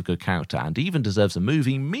agreed she was a good character and even deserves a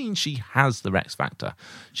movie means she has the Rex Factor.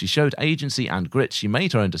 She showed agency and grit. She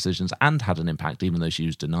made her own decisions and had an impact, even though she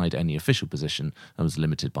was denied any official position and was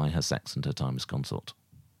limited by her sex and her time as consort.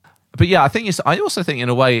 But yeah, I also think in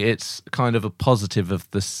a way it's kind of a positive of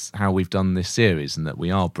this, how we've done this series, and that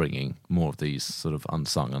we are bringing more of these sort of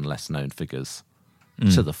unsung and less known figures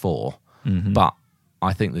to the fore. Mm-hmm. But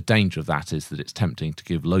I think the danger of that is that it's tempting to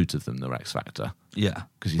give loads of them the Rex Factor. Yeah.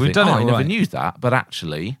 Because you think, I never knew that, but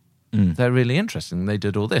actually they're really interesting. They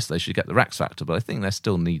did all this. They should get the Rex Factor, but I think there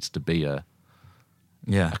still needs to be a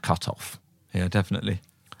cut-off. Yeah, definitely.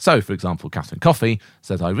 So, for example, Catherine Coffey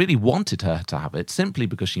says, I really wanted her to have it simply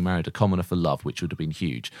because she married a commoner for love, which would have been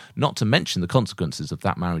huge. Not to mention the consequences of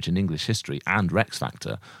that marriage in English history and Rex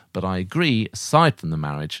Factor. But I agree, aside from the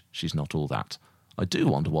marriage, she's not all that. I do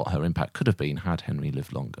wonder what her impact could have been had Henry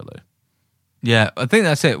lived longer, though. Yeah, I think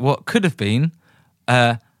that's it. What could have been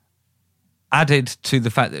added to the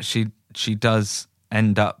fact that she does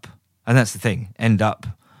end up, and that's the thing, end up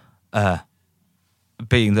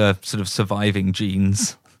being the sort of surviving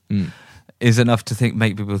genes is enough to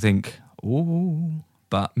make people think, ooh,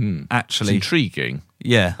 but actually... It's intriguing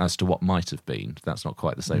yeah, as to what might have been. That's not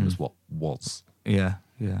quite the same as what was. Yeah,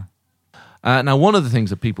 yeah. Now, one of the things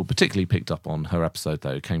that people particularly picked up on her episode,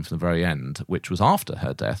 though, came from the very end, which was after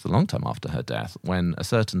her death, a long time after her death, when a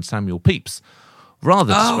certain Samuel Pepys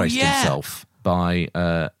rather disgraced himself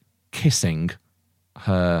by kissing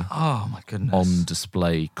her my goodness, on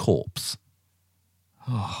display corpse.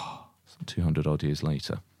 Some 200 odd years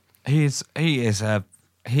later. He is a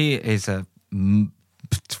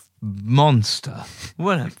monster.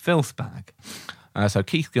 What a filth bag. So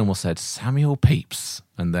Keith Gilmore said, Samuel Pepys,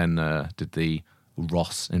 and then did the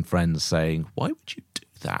Ross in Friends saying, why would you do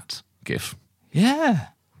that gif? Yeah.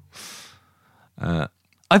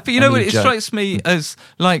 It strikes me as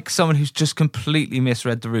like someone who's just completely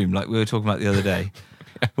misread the room, like we were talking about the other day,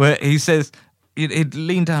 where he says he'd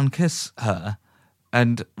lean down and kiss her,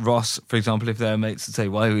 and Ross, for example, if they're mates, would say,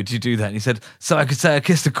 why would you do that? And he said, so I could say I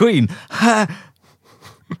kissed the Queen.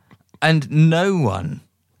 And no one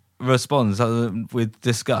responds other than with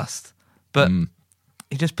disgust. But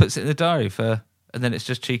he just puts it in the diary and then it's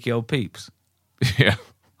just cheeky old Pepys. Yeah.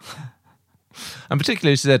 And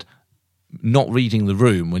particularly, she said, not reading the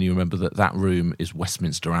room when you remember that room is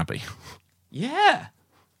Westminster Abbey. Yeah.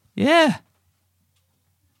 Yeah.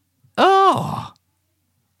 Oh.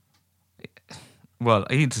 Well,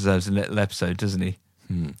 he deserves a little episode, doesn't he?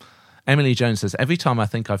 Emily Jones says, every time I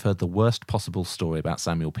think I've heard the worst possible story about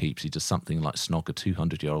Samuel Pepys, he does something like snog a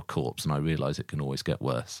 200-year-old corpse, and I realise it can always get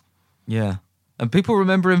worse. Yeah. And people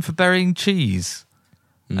remember him for burying cheese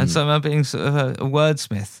and somehow being sort of a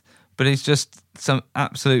wordsmith, but he's just some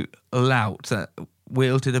absolute lout that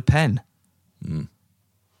wielded a pen.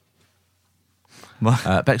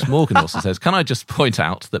 Bex Morgan also says, can I just point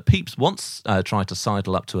out that Pepys once tried to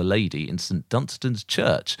sidle up to a lady in St Dunstan's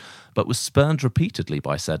church, but was spurned repeatedly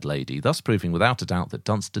by said lady, thus proving without a doubt that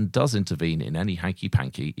Dunstan does intervene in any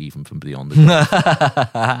hanky-panky, even from beyond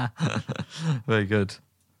the grave. Very good.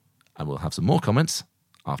 And we'll have some more comments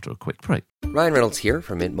after a quick break. Ryan Reynolds here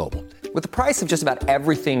from Mint Mobile. With the price of just about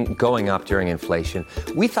everything going up during inflation,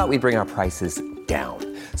 we thought we'd bring our prices down.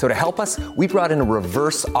 So to help us, we brought in a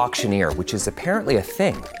reverse auctioneer, which is apparently a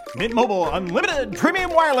thing. Mint Mobile Unlimited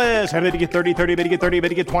Premium Wireless. How to get 30, 30, bit to get 30, bit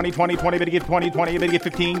to get 20, 20, 20, bit to get 20, 20, bit to get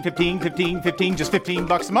 15, 15, 15, 15, just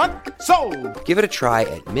 $15 a month? Sold! Give it a try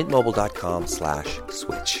at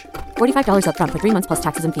mintmobile.com/switch. $45 up front for 3 months plus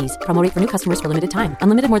taxes and fees. Promo rate for new customers for limited time.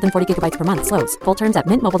 Unlimited more than 40 gigabytes per month. Slows full terms at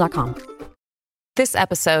mintmobile.com. This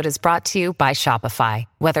episode is brought to you by Shopify.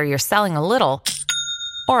 Whether you're selling a little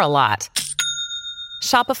or a lot,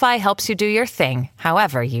 Shopify helps you do your thing,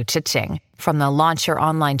 however you cha-ching. From the launch your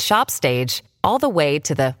online shop stage, all the way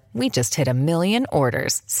to the we just hit 1 million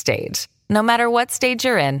orders stage. No matter what stage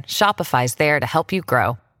you're in, Shopify's there to help you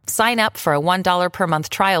grow. Sign up for a $1 per month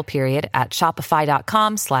trial period at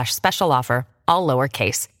shopify.com/special offer, all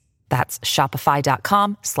lowercase. That's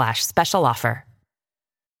shopify.com/special offer.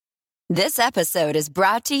 This episode is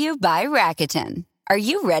brought to you by Rakuten. Are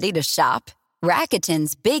you ready to shop?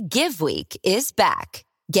 Rakuten's Big Give Week is back.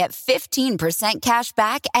 Get 15% cash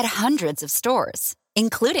back at hundreds of stores,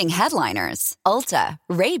 including headliners, Ulta,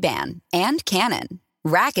 Ray-Ban, and Canon.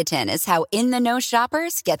 Rakuten is how in-the-know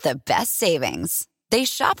shoppers get the best savings. They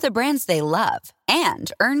shop the brands they love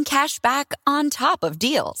and earn cash back on top of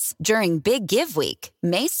deals during Big Give Week,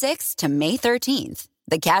 May 6th to May 13th.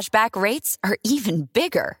 The cashback rates are even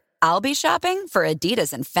bigger. I'll be shopping for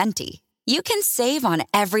Adidas and Fenty. You can save on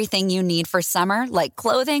everything you need for summer, like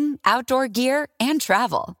clothing, outdoor gear, and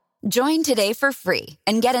travel. Join today for free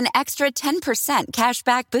and get an extra 10%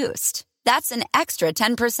 cashback boost. That's an extra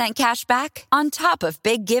 10% cashback on top of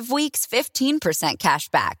Big Give Week's 15%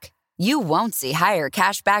 cashback. You won't see higher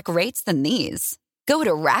cashback rates than these. Go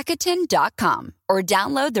to Rakuten.com or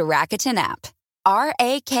download the Rakuten app.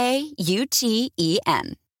 RAKUTEN.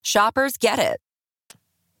 Shoppers get it.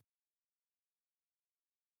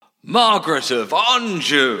 Margaret of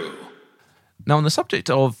Anjou. Now, on the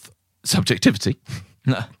subject of subjectivity,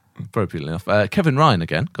 Appropriately enough. Kevin Ryan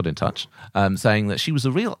again got in touch, saying that she was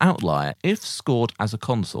a real outlier if scored as a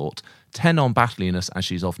consort, 10 on battliness as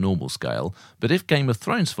she's off normal scale, but if Game of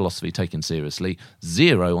Thrones philosophy taken seriously,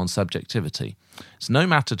 0 on subjectivity. It's no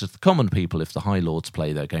matter to the common people if the High Lords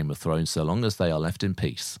play their Game of Thrones so long as they are left in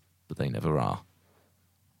peace, but they never are.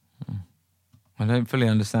 I don't fully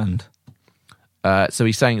understand. So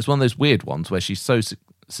he's saying it's one of those weird ones where she's so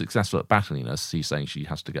successful at battliness, he's saying she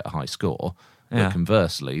has to get a high score. Yeah. But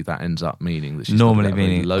conversely, that ends up meaning that she's Normally got a very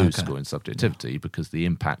meaning low okay. score in subjectivity because the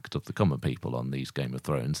impact of the common people on these Game of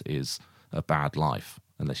Thrones is a bad life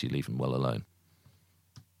unless you leave them well alone.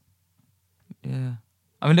 Yeah.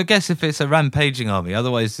 I mean, I guess if it's a rampaging army,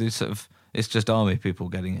 otherwise it's just army people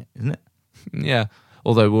getting it, isn't it? Yeah.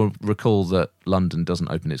 Although we'll recall that London doesn't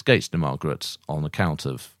open its gates to Margaret on account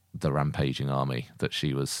of the rampaging army that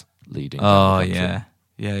she was leading. Oh, yeah.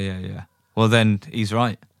 Yeah. Well, then he's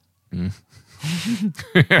right. Mm.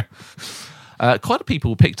 Quite a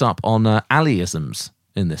people picked up on Aliisms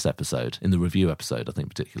in this episode, in the review episode, I think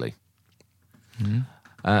particularly.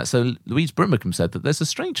 So Louise Brimacombe said that there's a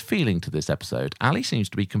strange feeling to this episode. Ali seems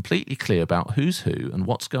to be completely clear about who's who and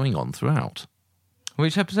what's going on throughout.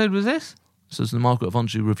 Which episode was this? This is the Margaret of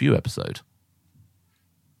Anjou review episode.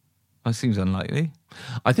 That seems unlikely.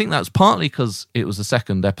 I think that's partly because it was the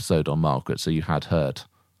second episode on Margaret, so you had heard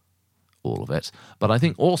all of it. But I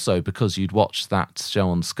think also because you'd watched that show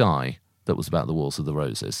on Sky that was about the Wars of the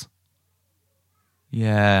Roses.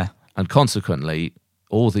 Yeah. And consequently,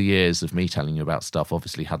 all the years of me telling you about stuff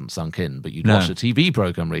obviously hadn't sunk in, but you'd watched a TV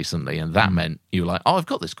programme recently, and that meant you were like, oh, I've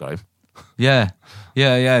got this, Grove. Yeah,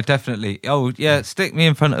 definitely. Oh, yeah, stick me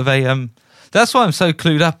in front of a... That's why I'm so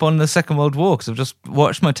clued up on the Second World War, because I've just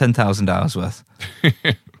watched my 10,000 hours worth.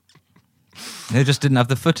 They just didn't have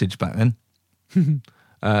the footage back then.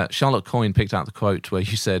 Charlotte Coyne picked out the quote where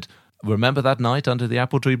you said, remember that night under the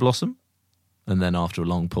apple tree blossom? And then after a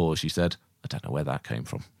long pause, she said, I don't know where that came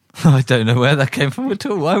from. I don't know where that came from at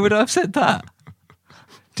all. Why would I have said that?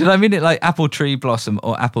 Did I mean it like apple tree blossom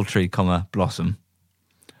or apple tree, blossom?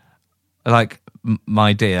 Like,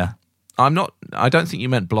 my dear. I don't think you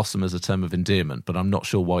meant blossom as a term of endearment, but I'm not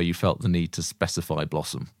sure why you felt the need to specify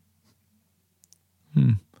blossom.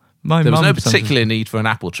 There was no particular need for an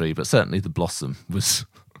apple tree, but certainly the blossom was...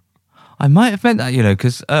 I might have meant that,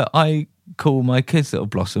 because I call my kids little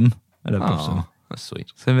Blossom. Hello, Blossom. That's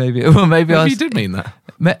sweet. So maybe you did mean that.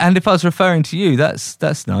 And if I was referring to you,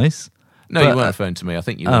 that's nice. No, you weren't referring to me. I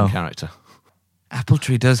think you were in character. Apple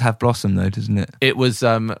tree does have blossom, though, doesn't it? It was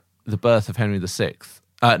the birth of Henry VI.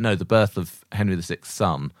 The birth of Henry VI's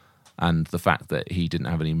son, and the fact that he didn't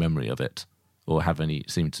have any memory of it, or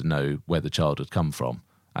seemed to know where the child had come from,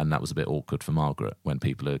 and that was a bit awkward for Margaret when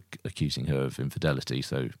people are accusing her of infidelity.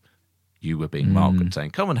 So you were being Margaret,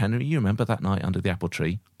 saying, "Come on, Henry, you remember that night under the apple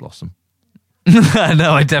tree, Blossom?"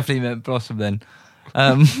 No, I definitely meant Blossom then.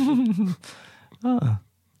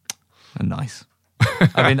 Nice.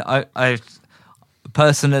 I mean, I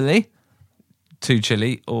personally, too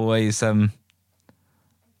chilly, always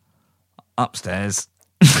upstairs.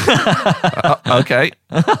 Okay.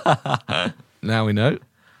 Now we know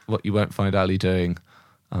what you won't find Ali doing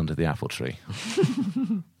under the apple tree.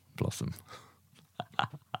 Blossom.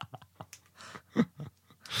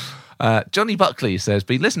 Johnny Buckley says,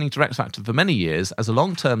 been listening to Rex Factor for many years. As a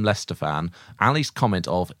long-term Leicester fan, Ali's comment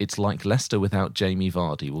of, it's like Leicester without Jamie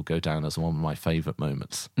Vardy will go down as one of my favourite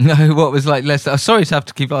moments. No, what was like Leicester? I'm sorry to have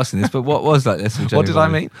to keep asking this, but what was like Leicester with Jamie What did Vardy? I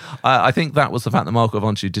mean? I think that was the fact that Margaret of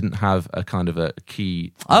Anjou didn't have a kind of a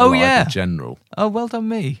key general. Oh, well done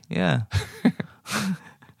me. Yeah.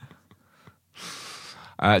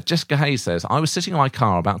 Jessica Hayes says, I was sitting in my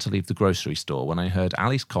car about to leave the grocery store when I heard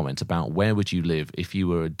Ali's comment about where would you live if you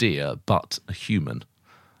were a deer but a human.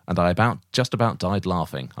 And I just about died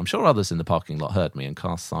laughing. I'm sure others in the parking lot heard me and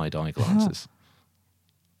cast side-eye glances.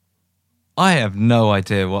 I have no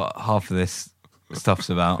idea what half of this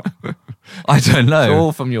stuff's about. I don't know. It's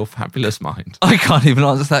all from your fabulous mind. I can't even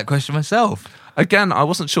answer that question myself. Again, I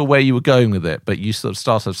wasn't sure where you were going with it, but you sort of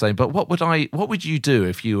started saying, but what would you do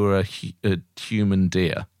if you were a human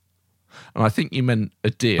deer? And I think you meant a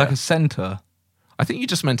deer. Like a centaur. I think you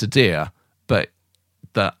just meant a deer, but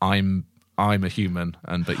that I'm a human,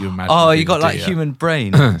 but you imagine. Oh, you got like human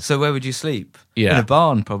brain. So where would you sleep? Yeah. In a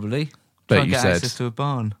barn, probably. But Try and you get said access to a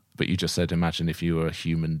barn. But you just said, imagine if you were a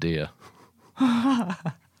human deer. There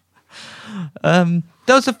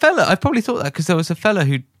was a fella. I probably thought that because there was a fella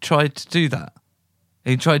who tried to do that.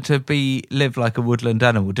 He tried to live like a woodland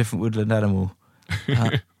animal, different woodland animal,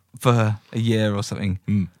 for a year or something.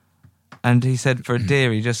 Mm. And he said for a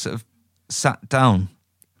deer, he just sort of sat down.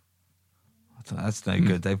 I That's no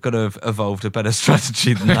good. They've got to have evolved a better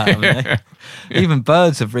strategy than that, haven't they? Even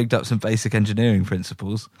birds have rigged up some basic engineering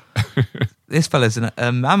principles. This fella's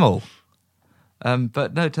a mammal.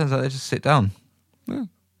 But no, it turns out they just sit down. Yeah.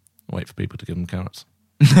 Wait for people to give them carrots.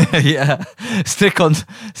 Yeah. Stick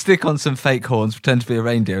on some fake horns, pretend to be a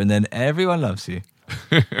reindeer, and then everyone loves you.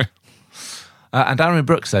 And Aaron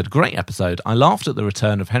Brooks said, great episode. I laughed at the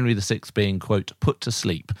return of Henry VI being, quote, put to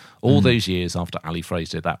sleep all those years after Ali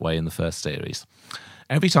phrased it that way in the first series.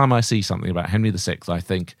 Every time I see something about Henry VI, I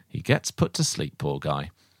think, he gets put to sleep, poor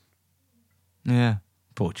guy. Yeah,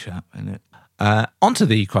 poor chap, isn't it? On to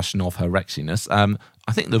the question of her Rexiness.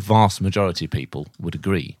 I think the vast majority of people would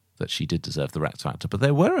agree that she did deserve the Rex Factor, but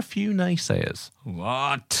there were a few naysayers.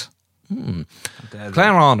 What?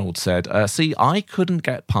 Claire Arnold said, see, I couldn't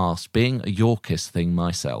get past being a Yorkist thing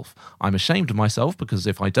myself. I'm ashamed of myself because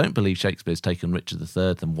if I don't believe Shakespeare's take on Richard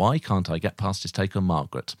III, then why can't I get past his take on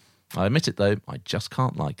Margaret? I admit it, though, I just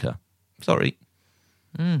can't like her. Sorry.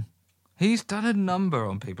 He's done a number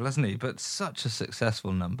on people, hasn't he? But such a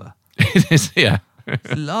successful number. It is, yeah.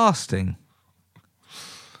 It's lasting.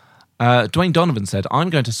 Dwayne Donovan said, I'm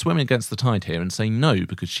going to swim against the tide here and say no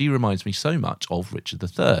because she reminds me so much of Richard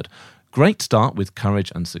III. Great start with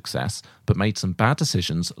courage and success, but made some bad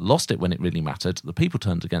decisions, lost it when it really mattered, the people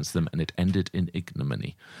turned against them, and it ended in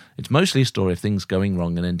ignominy. It's mostly a story of things going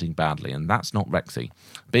wrong and ending badly, and that's not Rexy.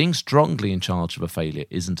 Being strongly in charge of a failure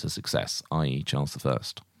isn't a success, i.e. Charles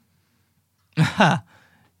I.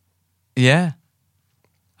 Yeah.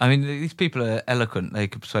 I mean, these people are eloquent. They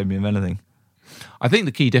could persuade me of anything. I think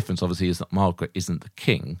the key difference, obviously, is that Margaret isn't the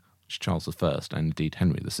king, which Charles I and indeed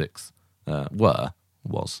Henry VI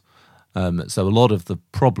was. So a lot of the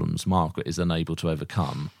problems Margaret is unable to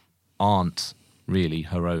overcome aren't really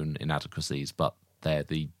her own inadequacies, but they're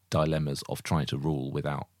the dilemmas of trying to rule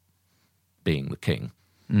without being the king,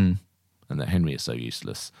 and that Henry is so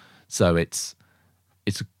useless. So I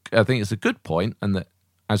think it's a good point, and that,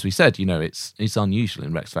 as we said, it's unusual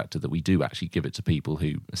in Rex Factor that we do actually give it to people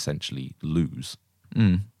who essentially lose.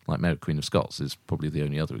 Like Mary Queen of Scots is probably the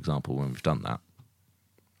only other example when we've done that.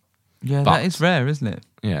 Yeah, that is rare, isn't it?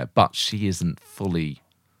 Yeah, but she isn't fully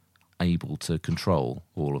able to control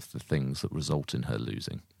all of the things that result in her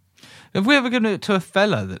losing. Have we ever given it to a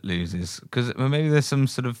fella that loses? Because maybe there's some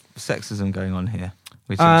sort of sexism going on here.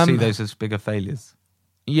 We sort of see those as bigger failures.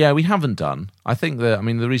 Yeah, we haven't done. I think the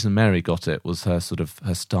reason Mary got it was her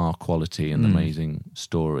star quality and the amazing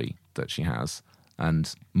story that she has.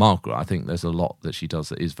 And Margaret, I think there's a lot that she does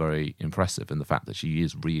that is very impressive, and the fact that she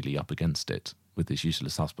is really up against it with this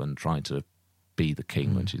useless husband trying to be the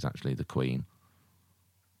king when she's actually the queen.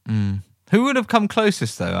 Who would have come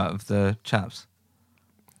closest, though, out of the chaps?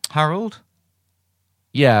 Harold?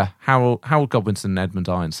 Yeah, Harold Godwinson and Edmund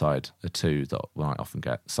Ironside are two that I often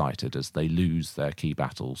get cited as they lose their key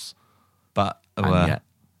battles, but and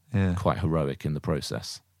yet quite heroic in the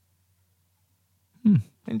process.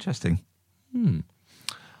 Interesting.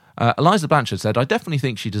 Eliza Blanchard said, I definitely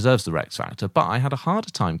think she deserves the Rex Factor, but I had a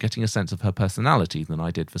harder time getting a sense of her personality than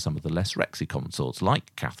I did for some of the less Rexy consorts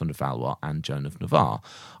like Catherine of Valois and Joan of Navarre.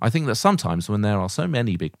 I think that sometimes when there are so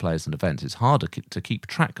many big players and events, it's harder to keep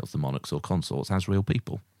track of the monarchs or consorts as real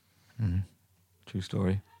people. True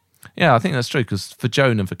story. Yeah, I think that's true, because for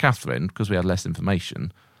Joan and for Catherine, because we had less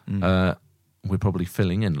information, we're probably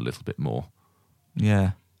filling in a little bit more.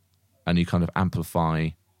 Yeah. And you kind of amplify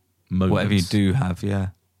moments. Whatever you do have, yeah.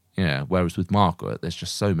 Yeah, whereas with Margaret, there's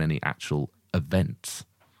just so many actual events.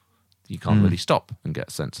 You can't really stop and get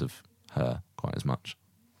a sense of her quite as much.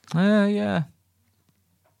 Yeah.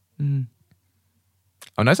 And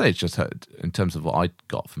I say it's just her, in terms of what I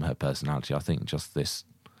got from her personality, I think just this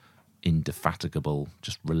indefatigable,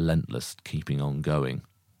 just relentless keeping on going.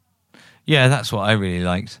 Yeah, that's what I really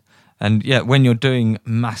liked. And yeah, when you're doing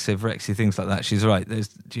massive Rexy things like that, she's right. There's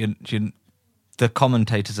the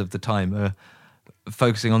commentators of the time are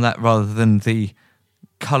focusing on that rather than the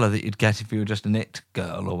colour that you'd get if you were just an it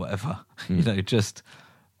girl or whatever. There's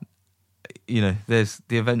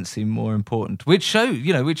the events seem more important, which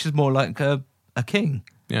is more like a king.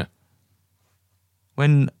 Yeah.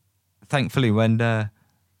 Thankfully, when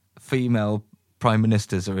female prime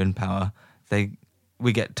ministers are in power,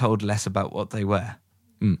 we get told less about what they wear.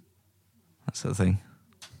 That sort of thing.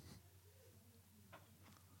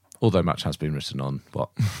 Although much has been written on what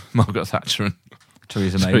Margaret Thatcher and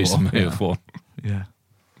Theresa May have worn. Yeah.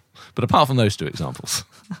 But apart from those two examples.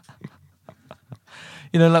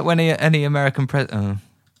 Like when any American president...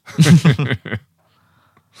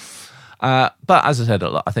 But as I said,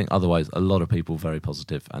 I think otherwise a lot of people very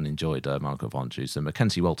positive and enjoyed Margaret of Anjou. So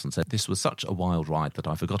Mackenzie Walton said, "This was such a wild ride that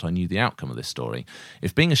I forgot I knew the outcome of this story.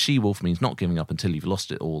 If being a she-wolf means not giving up until you've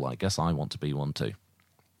lost it all, I guess I want to be one too."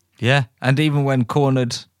 Yeah, and even when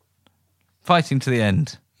cornered, fighting to the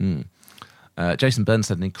end. Jason Burns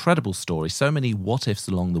said, "An incredible story, so many what-ifs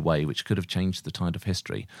along the way which could have changed the tide of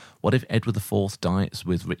history. What if Edward IV dies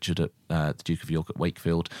with Richard, the Duke of York, at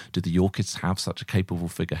Wakefield? Did the Yorkists have such a capable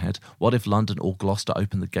figurehead? What if London or Gloucester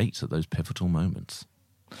opened the gates at those pivotal moments?"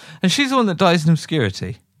 And she's the one that dies in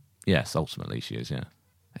obscurity. Yes, ultimately she is, yeah.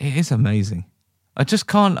 It is amazing. I just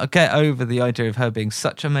can't get over the idea of her being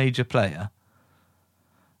such a major player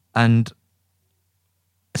and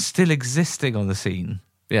still existing on the scene.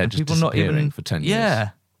 Yeah, and just people not disappearing even for 10 years.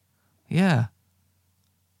 Yeah.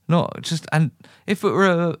 Not just, and if it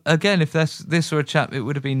were if this were a chap, it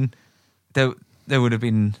would have been there would have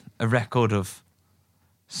been a record of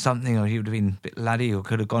something, or he would have been a bit laddie, or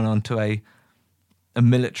could have gone on to a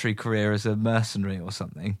military career as a mercenary or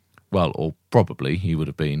something. Well, or probably he would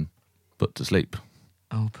have been put to sleep.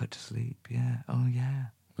 Oh, put to sleep, yeah. Oh, yeah.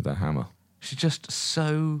 With a hammer. She's just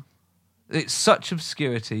so... It's such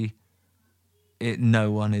obscurity, no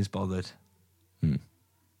one is bothered.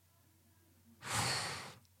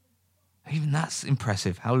 Even that's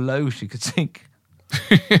impressive, how low she could sink.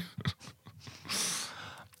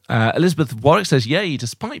 Elizabeth Warwick says, "Yay,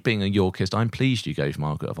 despite being a Yorkist, I'm pleased you gave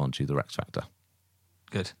Margaret of Anjou the Rex Factor."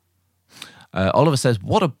 Good. Oliver says,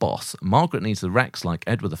 "What a boss. Margaret needs the Rex like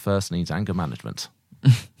Edward I needs anger management."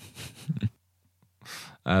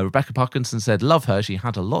 Rebecca Parkinson said, "Love her. She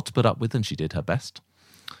had a lot to put up with and she did her best."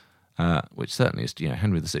 Which certainly is,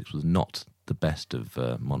 Henry VI was not the best of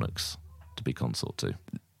monarchs to be consort to.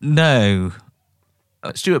 No.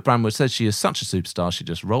 Stuart Bramwood says, "She is such a superstar, she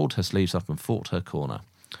just rolled her sleeves up and fought her corner."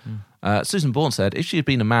 Susan Bourne said, "If she had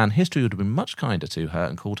been a man, history would have been much kinder to her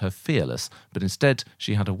and called her fearless, but instead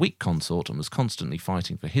she had a weak consort and was constantly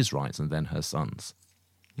fighting for his rights and then her son's."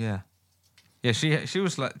 Yeah. Yeah, she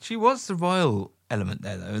was the royal element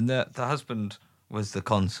there, though, and the husband was the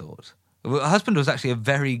consort. Her husband was actually a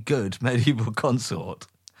very good medieval consort,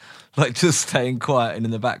 like just staying quiet and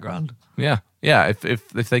in the background. Yeah.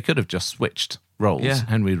 If they could have just switched roles, Yeah.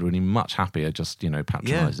 Henry would have been much happier just,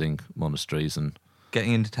 patronising monasteries and...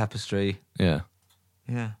 Getting into tapestry. Yeah.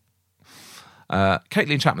 Yeah.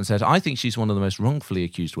 Caitlin Chapman said, "I think she's one of the most wrongfully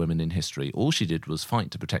accused women in history. All she did was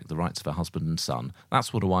fight to protect the rights of her husband and son.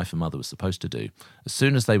 That's what a wife and mother was supposed to do. As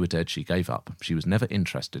soon as they were dead, she gave up. She was never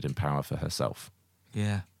interested in power for herself."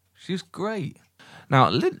 Yeah. She was great. Now,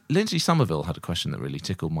 Lindsay Somerville had a question that really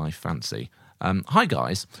tickled my fancy. "Hi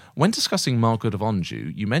guys, when discussing Margaret of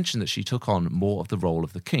Anjou, you mentioned that she took on more of the role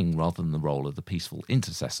of the king rather than the role of the peaceful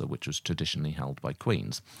intercessor, which was traditionally held by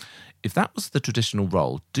queens. If that was the traditional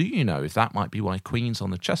role, do you know if that might be why queens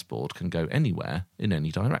on the chessboard can go anywhere in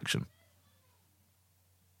any direction?"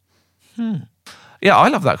 Yeah, I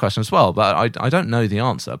love that question as well, but I don't know the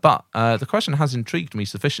answer. But the question has intrigued me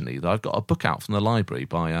sufficiently that I've got a book out from the library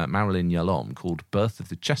by Marilyn Yalom called Birth of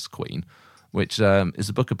the Chess Queen, which is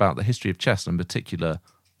a book about the history of chess, and in particular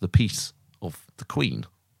the piece of the Queen.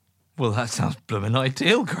 Well, that sounds blooming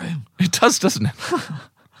ideal, Graham. It does, doesn't it?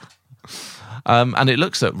 And it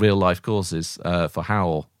looks at real-life causes for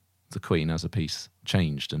how the Queen as a piece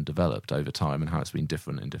changed and developed over time and how it's been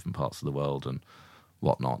different in different parts of the world and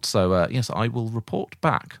whatnot. So, yes, I will report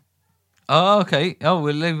back. Oh, okay. Oh,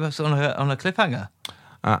 we'll leave us on a cliffhanger.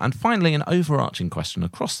 And finally, an overarching question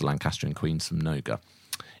across the Lancastrian Queens from Noga.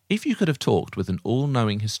 If you could have talked with an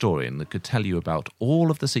all-knowing historian that could tell you about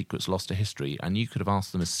all of the secrets lost to history, and you could have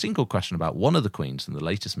asked them a single question about one of the queens in the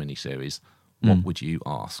latest miniseries, what would you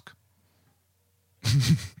ask?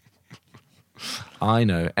 I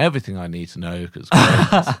know everything I need to know because Greg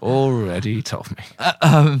has already told me.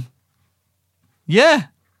 Yeah.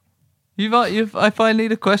 If I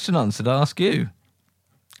need a question answered, I'll ask you.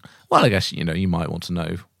 Well, I guess, you might want to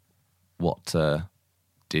know what...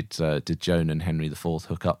 Did Joan and Henry IV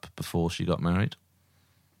hook up before she got married?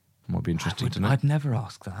 Might be interesting to know. I'd never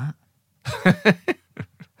ask that.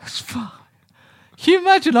 That's fine. Can you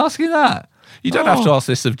imagine asking that? You don't have to ask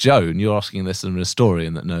this of Joan. You're asking this of an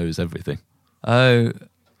historian that knows everything. Oh,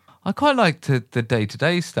 I quite like the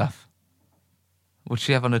day-to-day stuff. What'd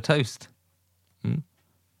she have on a toast?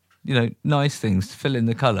 Nice things to fill in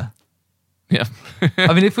the colour. Yeah.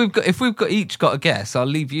 I mean, if we've got each got a guess, I'll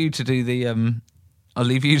leave you to do the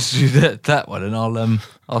that one, and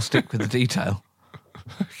I'll stick with the detail.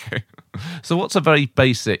 Okay. So, what's a very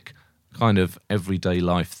basic kind of everyday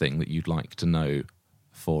life thing that you'd like to know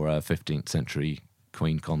for a 15th century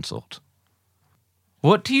queen consort?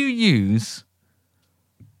 What do you use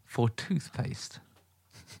for toothpaste?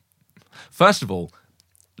 First of all,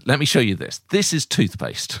 let me show you this. This is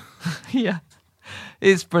toothpaste. Yeah.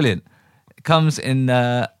 It's brilliant. It comes in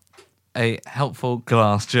a helpful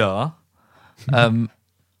glass jar.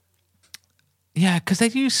 Yeah, because they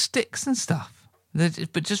use sticks and stuff.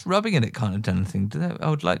 But just rubbing in it can't have done anything. I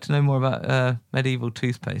would like to know more about medieval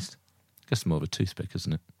toothpaste. I guess more of a toothpick,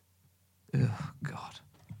 isn't it? Oh, God.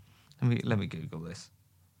 Let me Google this.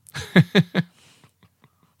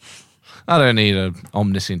 I don't need an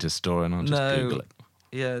omniscient historian. I'll just Google it.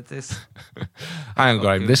 Yeah, this... Hang on,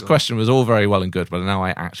 Graham. This question was all very well and good, but now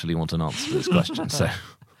I actually want an answer to this question. So,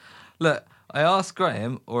 look, I ask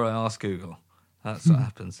Graham or I ask Google. That's what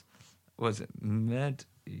happens. What is it?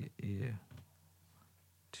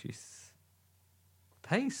 Toothpaste?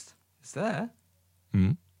 It's there.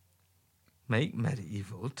 Make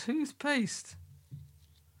medieval toothpaste.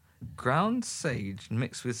 Ground sage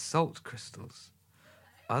mixed with salt crystals.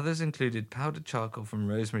 Others included powdered charcoal from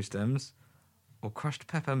rosemary stems or crushed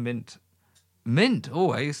pepper, mint,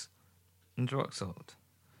 always, and rock salt,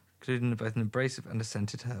 including both an abrasive and a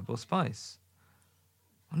scented herb or spice.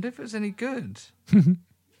 Wonder if it's any good.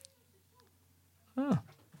 Oh.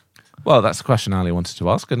 Well, that's the question Ali wanted to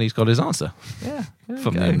ask, and he's got his answer. Yeah.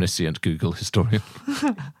 From the omniscient Google historian.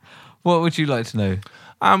 What would you like to know?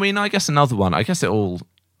 I mean, I guess another one. I guess it all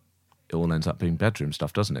ends up being bedroom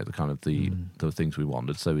stuff, doesn't it? The kind of the things we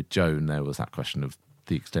wanted. So with Joan, there was that question of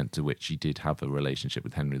the extent to which she did have a relationship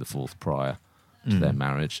with Henry IV prior to their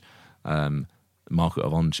marriage. Margaret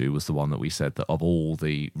of Anjou was the one that we said that of all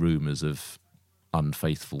the rumours of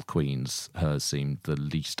unfaithful queens, hers seemed the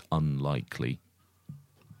least unlikely.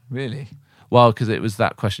 Really? Well, because it was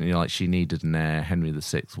that question, like she needed an heir. Henry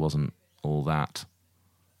VI wasn't all that.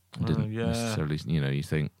 Didn't necessarily, you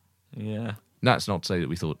think. Yeah. That's not to say that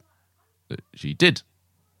we thought that she did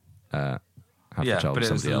have the child with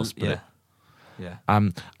somebody else. But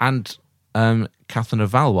and Catherine of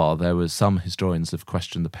Valois, there was some historians have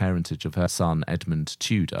questioned the parentage of her son Edmund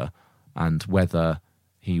Tudor and whether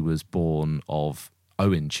he was born of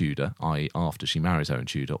Owen Tudor, i.e. after she marries Owen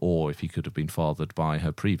Tudor, or if he could have been fathered by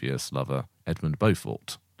her previous lover, Edmund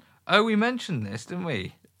Beaufort. Oh, we mentioned this, didn't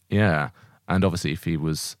we? Yeah, and obviously if he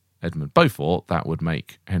was Edmund Beaufort, that would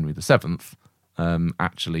make Henry VII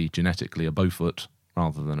actually genetically a Beaufort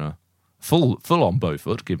rather than a full-on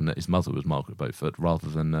Beaufort, given that his mother was Margaret Beaufort, rather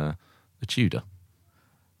than a Tudor.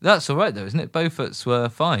 That's all right, though, isn't it? Beauforts were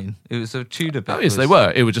fine. It was a Tudor bit. Oh, yes, they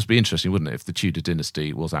were. It would just be interesting, wouldn't it, if the Tudor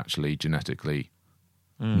dynasty was actually genetically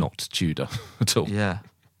not Tudor at all. Yeah.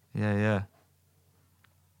 Oh,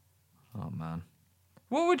 man.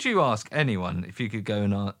 What would you ask anyone if you could go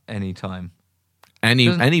in any time?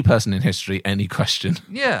 Any person in history, any question.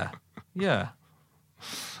 Yeah.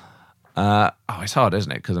 It's hard,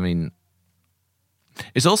 isn't it? Because, I mean,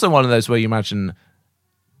 it's also one of those where you imagine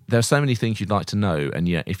there are so many things you'd like to know, and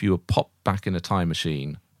yet if you were popped back in a time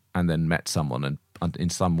machine and then met someone and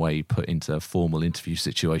in some way put into a formal interview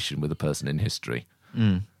situation with a person in history,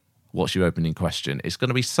 what's your opening question? It's going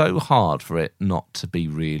to be so hard for it not to be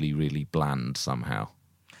really, really bland somehow.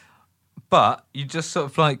 But you just sort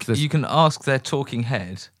of like, you can ask their talking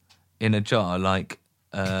head in a jar like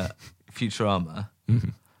Futurama,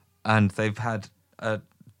 and they've had a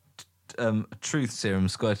truth serum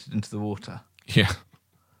squirted into the water. Yeah.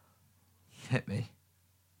 Hit me.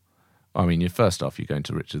 I mean, first off, you're going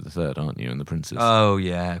to Richard III, aren't you, and the Princess? Oh,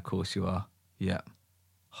 yeah, of course you are. Yeah,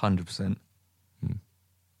 100%.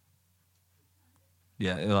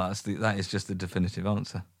 Yeah, that is just the definitive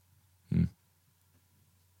answer.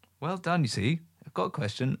 Well done, you see. I've got a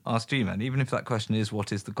question. Ask G-Man, even if that question is,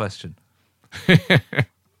 what is the question?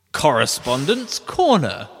 Correspondence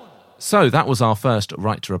Corner. So that was our first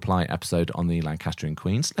Right to Reply episode on the Lancastrian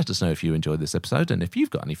Queens. Let us know if you enjoyed this episode, and if you've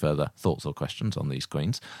got any further thoughts or questions on these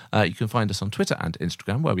queens, you can find us on Twitter and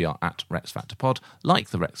Instagram, where we are at RexFactorPod, like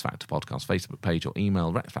the Rex Factor Podcast Facebook page, or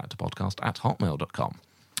email rexfactorpodcast@hotmail.com.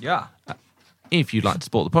 Yeah. If you'd like to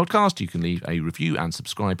support the podcast, you can leave a review and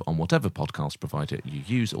subscribe on whatever podcast provider you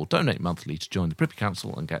use, or donate monthly to join the Privy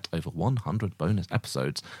Council and get over 100 bonus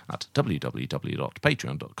episodes at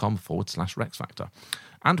www.patreon.com/RexFactor.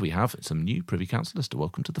 And we have some new Privy Councillors to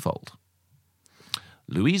welcome to the fold.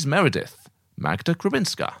 Louise Meredith, Magda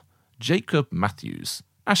Krabinska, Jacob Matthews,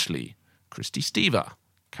 Ashley, Christy Stever,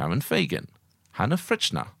 Karen Fagan, Hannah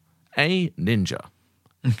Fritschner, A. Ninja,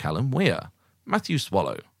 Callum Weir, Matthew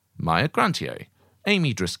Swallow, Maya Grantier,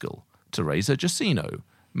 Amy Driscoll, Teresa Jacino,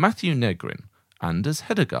 Matthew Negrin, Anders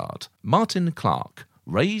Hedegaard, Martin Clark,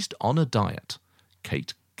 Raised on a Diet,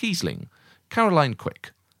 Kate Kiesling, Caroline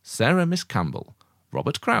Quick, Sarah Miss Campbell,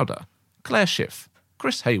 Robert Crowder, Claire Schiff,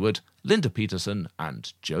 Chris Hayward, Linda Peterson,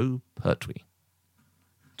 and Joe Pertwee.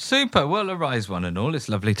 Super. Well, arise one and all. It's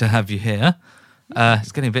lovely to have you here.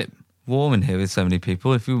 It's getting a bit warm in here with so many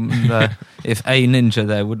people. If if a ninja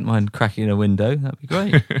there wouldn't mind cracking a window, that'd be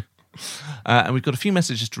great. And we've got a few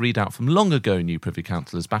messages to read out from long ago new Privy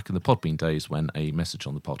Councillors back in the Podbean days when a message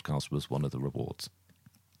on the podcast was one of the rewards.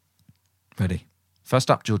 Ready. First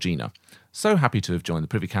up, Georgina. So happy to have joined the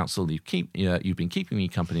Privy Council. You've been keeping me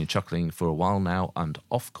company and chuckling for a while now, and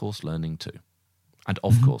off-course learning too. And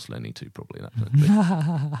off-course learning too, probably.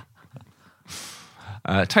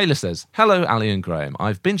 Taylor says, hello, Ali and Graham.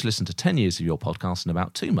 I've binge-listened to 10 years of your podcast in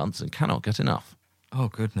about 2 months and cannot get enough. Oh,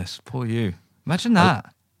 goodness. Poor you. Imagine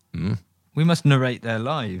that. We must narrate their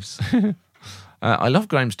lives. I love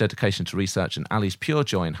Graham's dedication to research and Ali's pure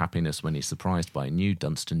joy and happiness when he's surprised by a new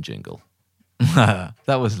Dunstan jingle.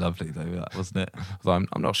 That was lovely, though, wasn't it? Although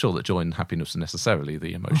I'm not sure that joy and happiness are necessarily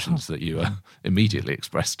the emotions that you immediately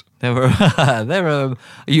expressed. Graham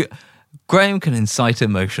can incite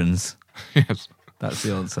emotions. Yes. That's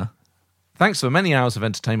the answer. Thanks for many hours of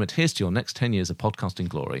entertainment. Here's to your next 10 years of podcasting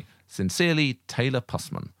glory. Sincerely, Taylor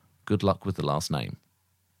Pussman. Good luck with the last name.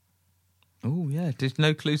 Oh, yeah. Did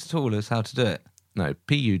no clues at all as how to do it? No,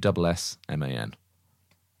 Pussman.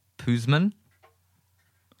 Pussman?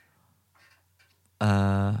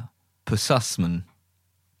 Pussusman.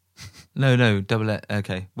 No, double it.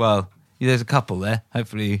 Okay. Well, there's a couple there.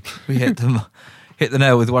 Hopefully we hit the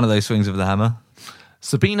nail with one of those swings of the hammer.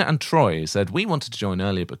 Sabina and Troy said, we wanted to join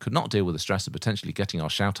earlier but could not deal with the stress of potentially getting our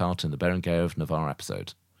shout-out in the Berengair of Navarre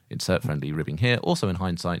episode. Insert friendly ribbing here. Also, in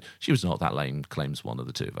hindsight, she was not that lame, claims one of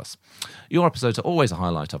the two of us. Your episodes are always a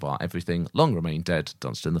highlight of our everything. Long remain dead,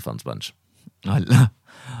 Dunstan the Fun Sponge. I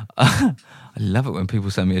love it when people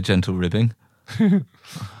send me a gentle ribbing.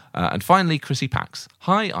 And finally, Chrissy Pax.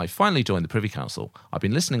 Hi, I finally joined the Privy Council. I've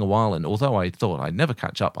been listening a while, and although I thought I'd never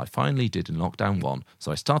catch up, I finally did in Lockdown 1,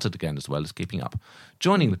 so I started again as well as keeping up.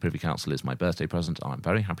 Joining the Privy Council is my birthday present, and I'm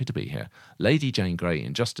very happy to be here. Lady Jane Grey,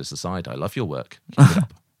 injustice aside, I love your work. Keep it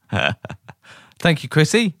up. Thank you,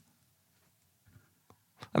 Chrissy.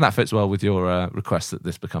 And that fits well with your request that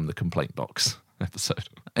this become the complaint box episode.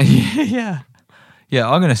 Yeah,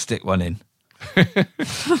 I'm going to stick one in.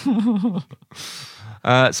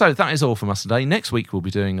 So that is all from us today. Next week we'll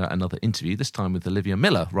be doing another interview, this time with Olivia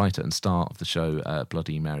Miller, writer and star of the show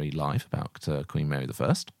Bloody Mary Live, about Queen Mary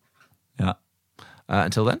I. Yeah.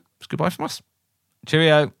 Until then, it's goodbye from us.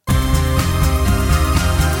 Cheerio.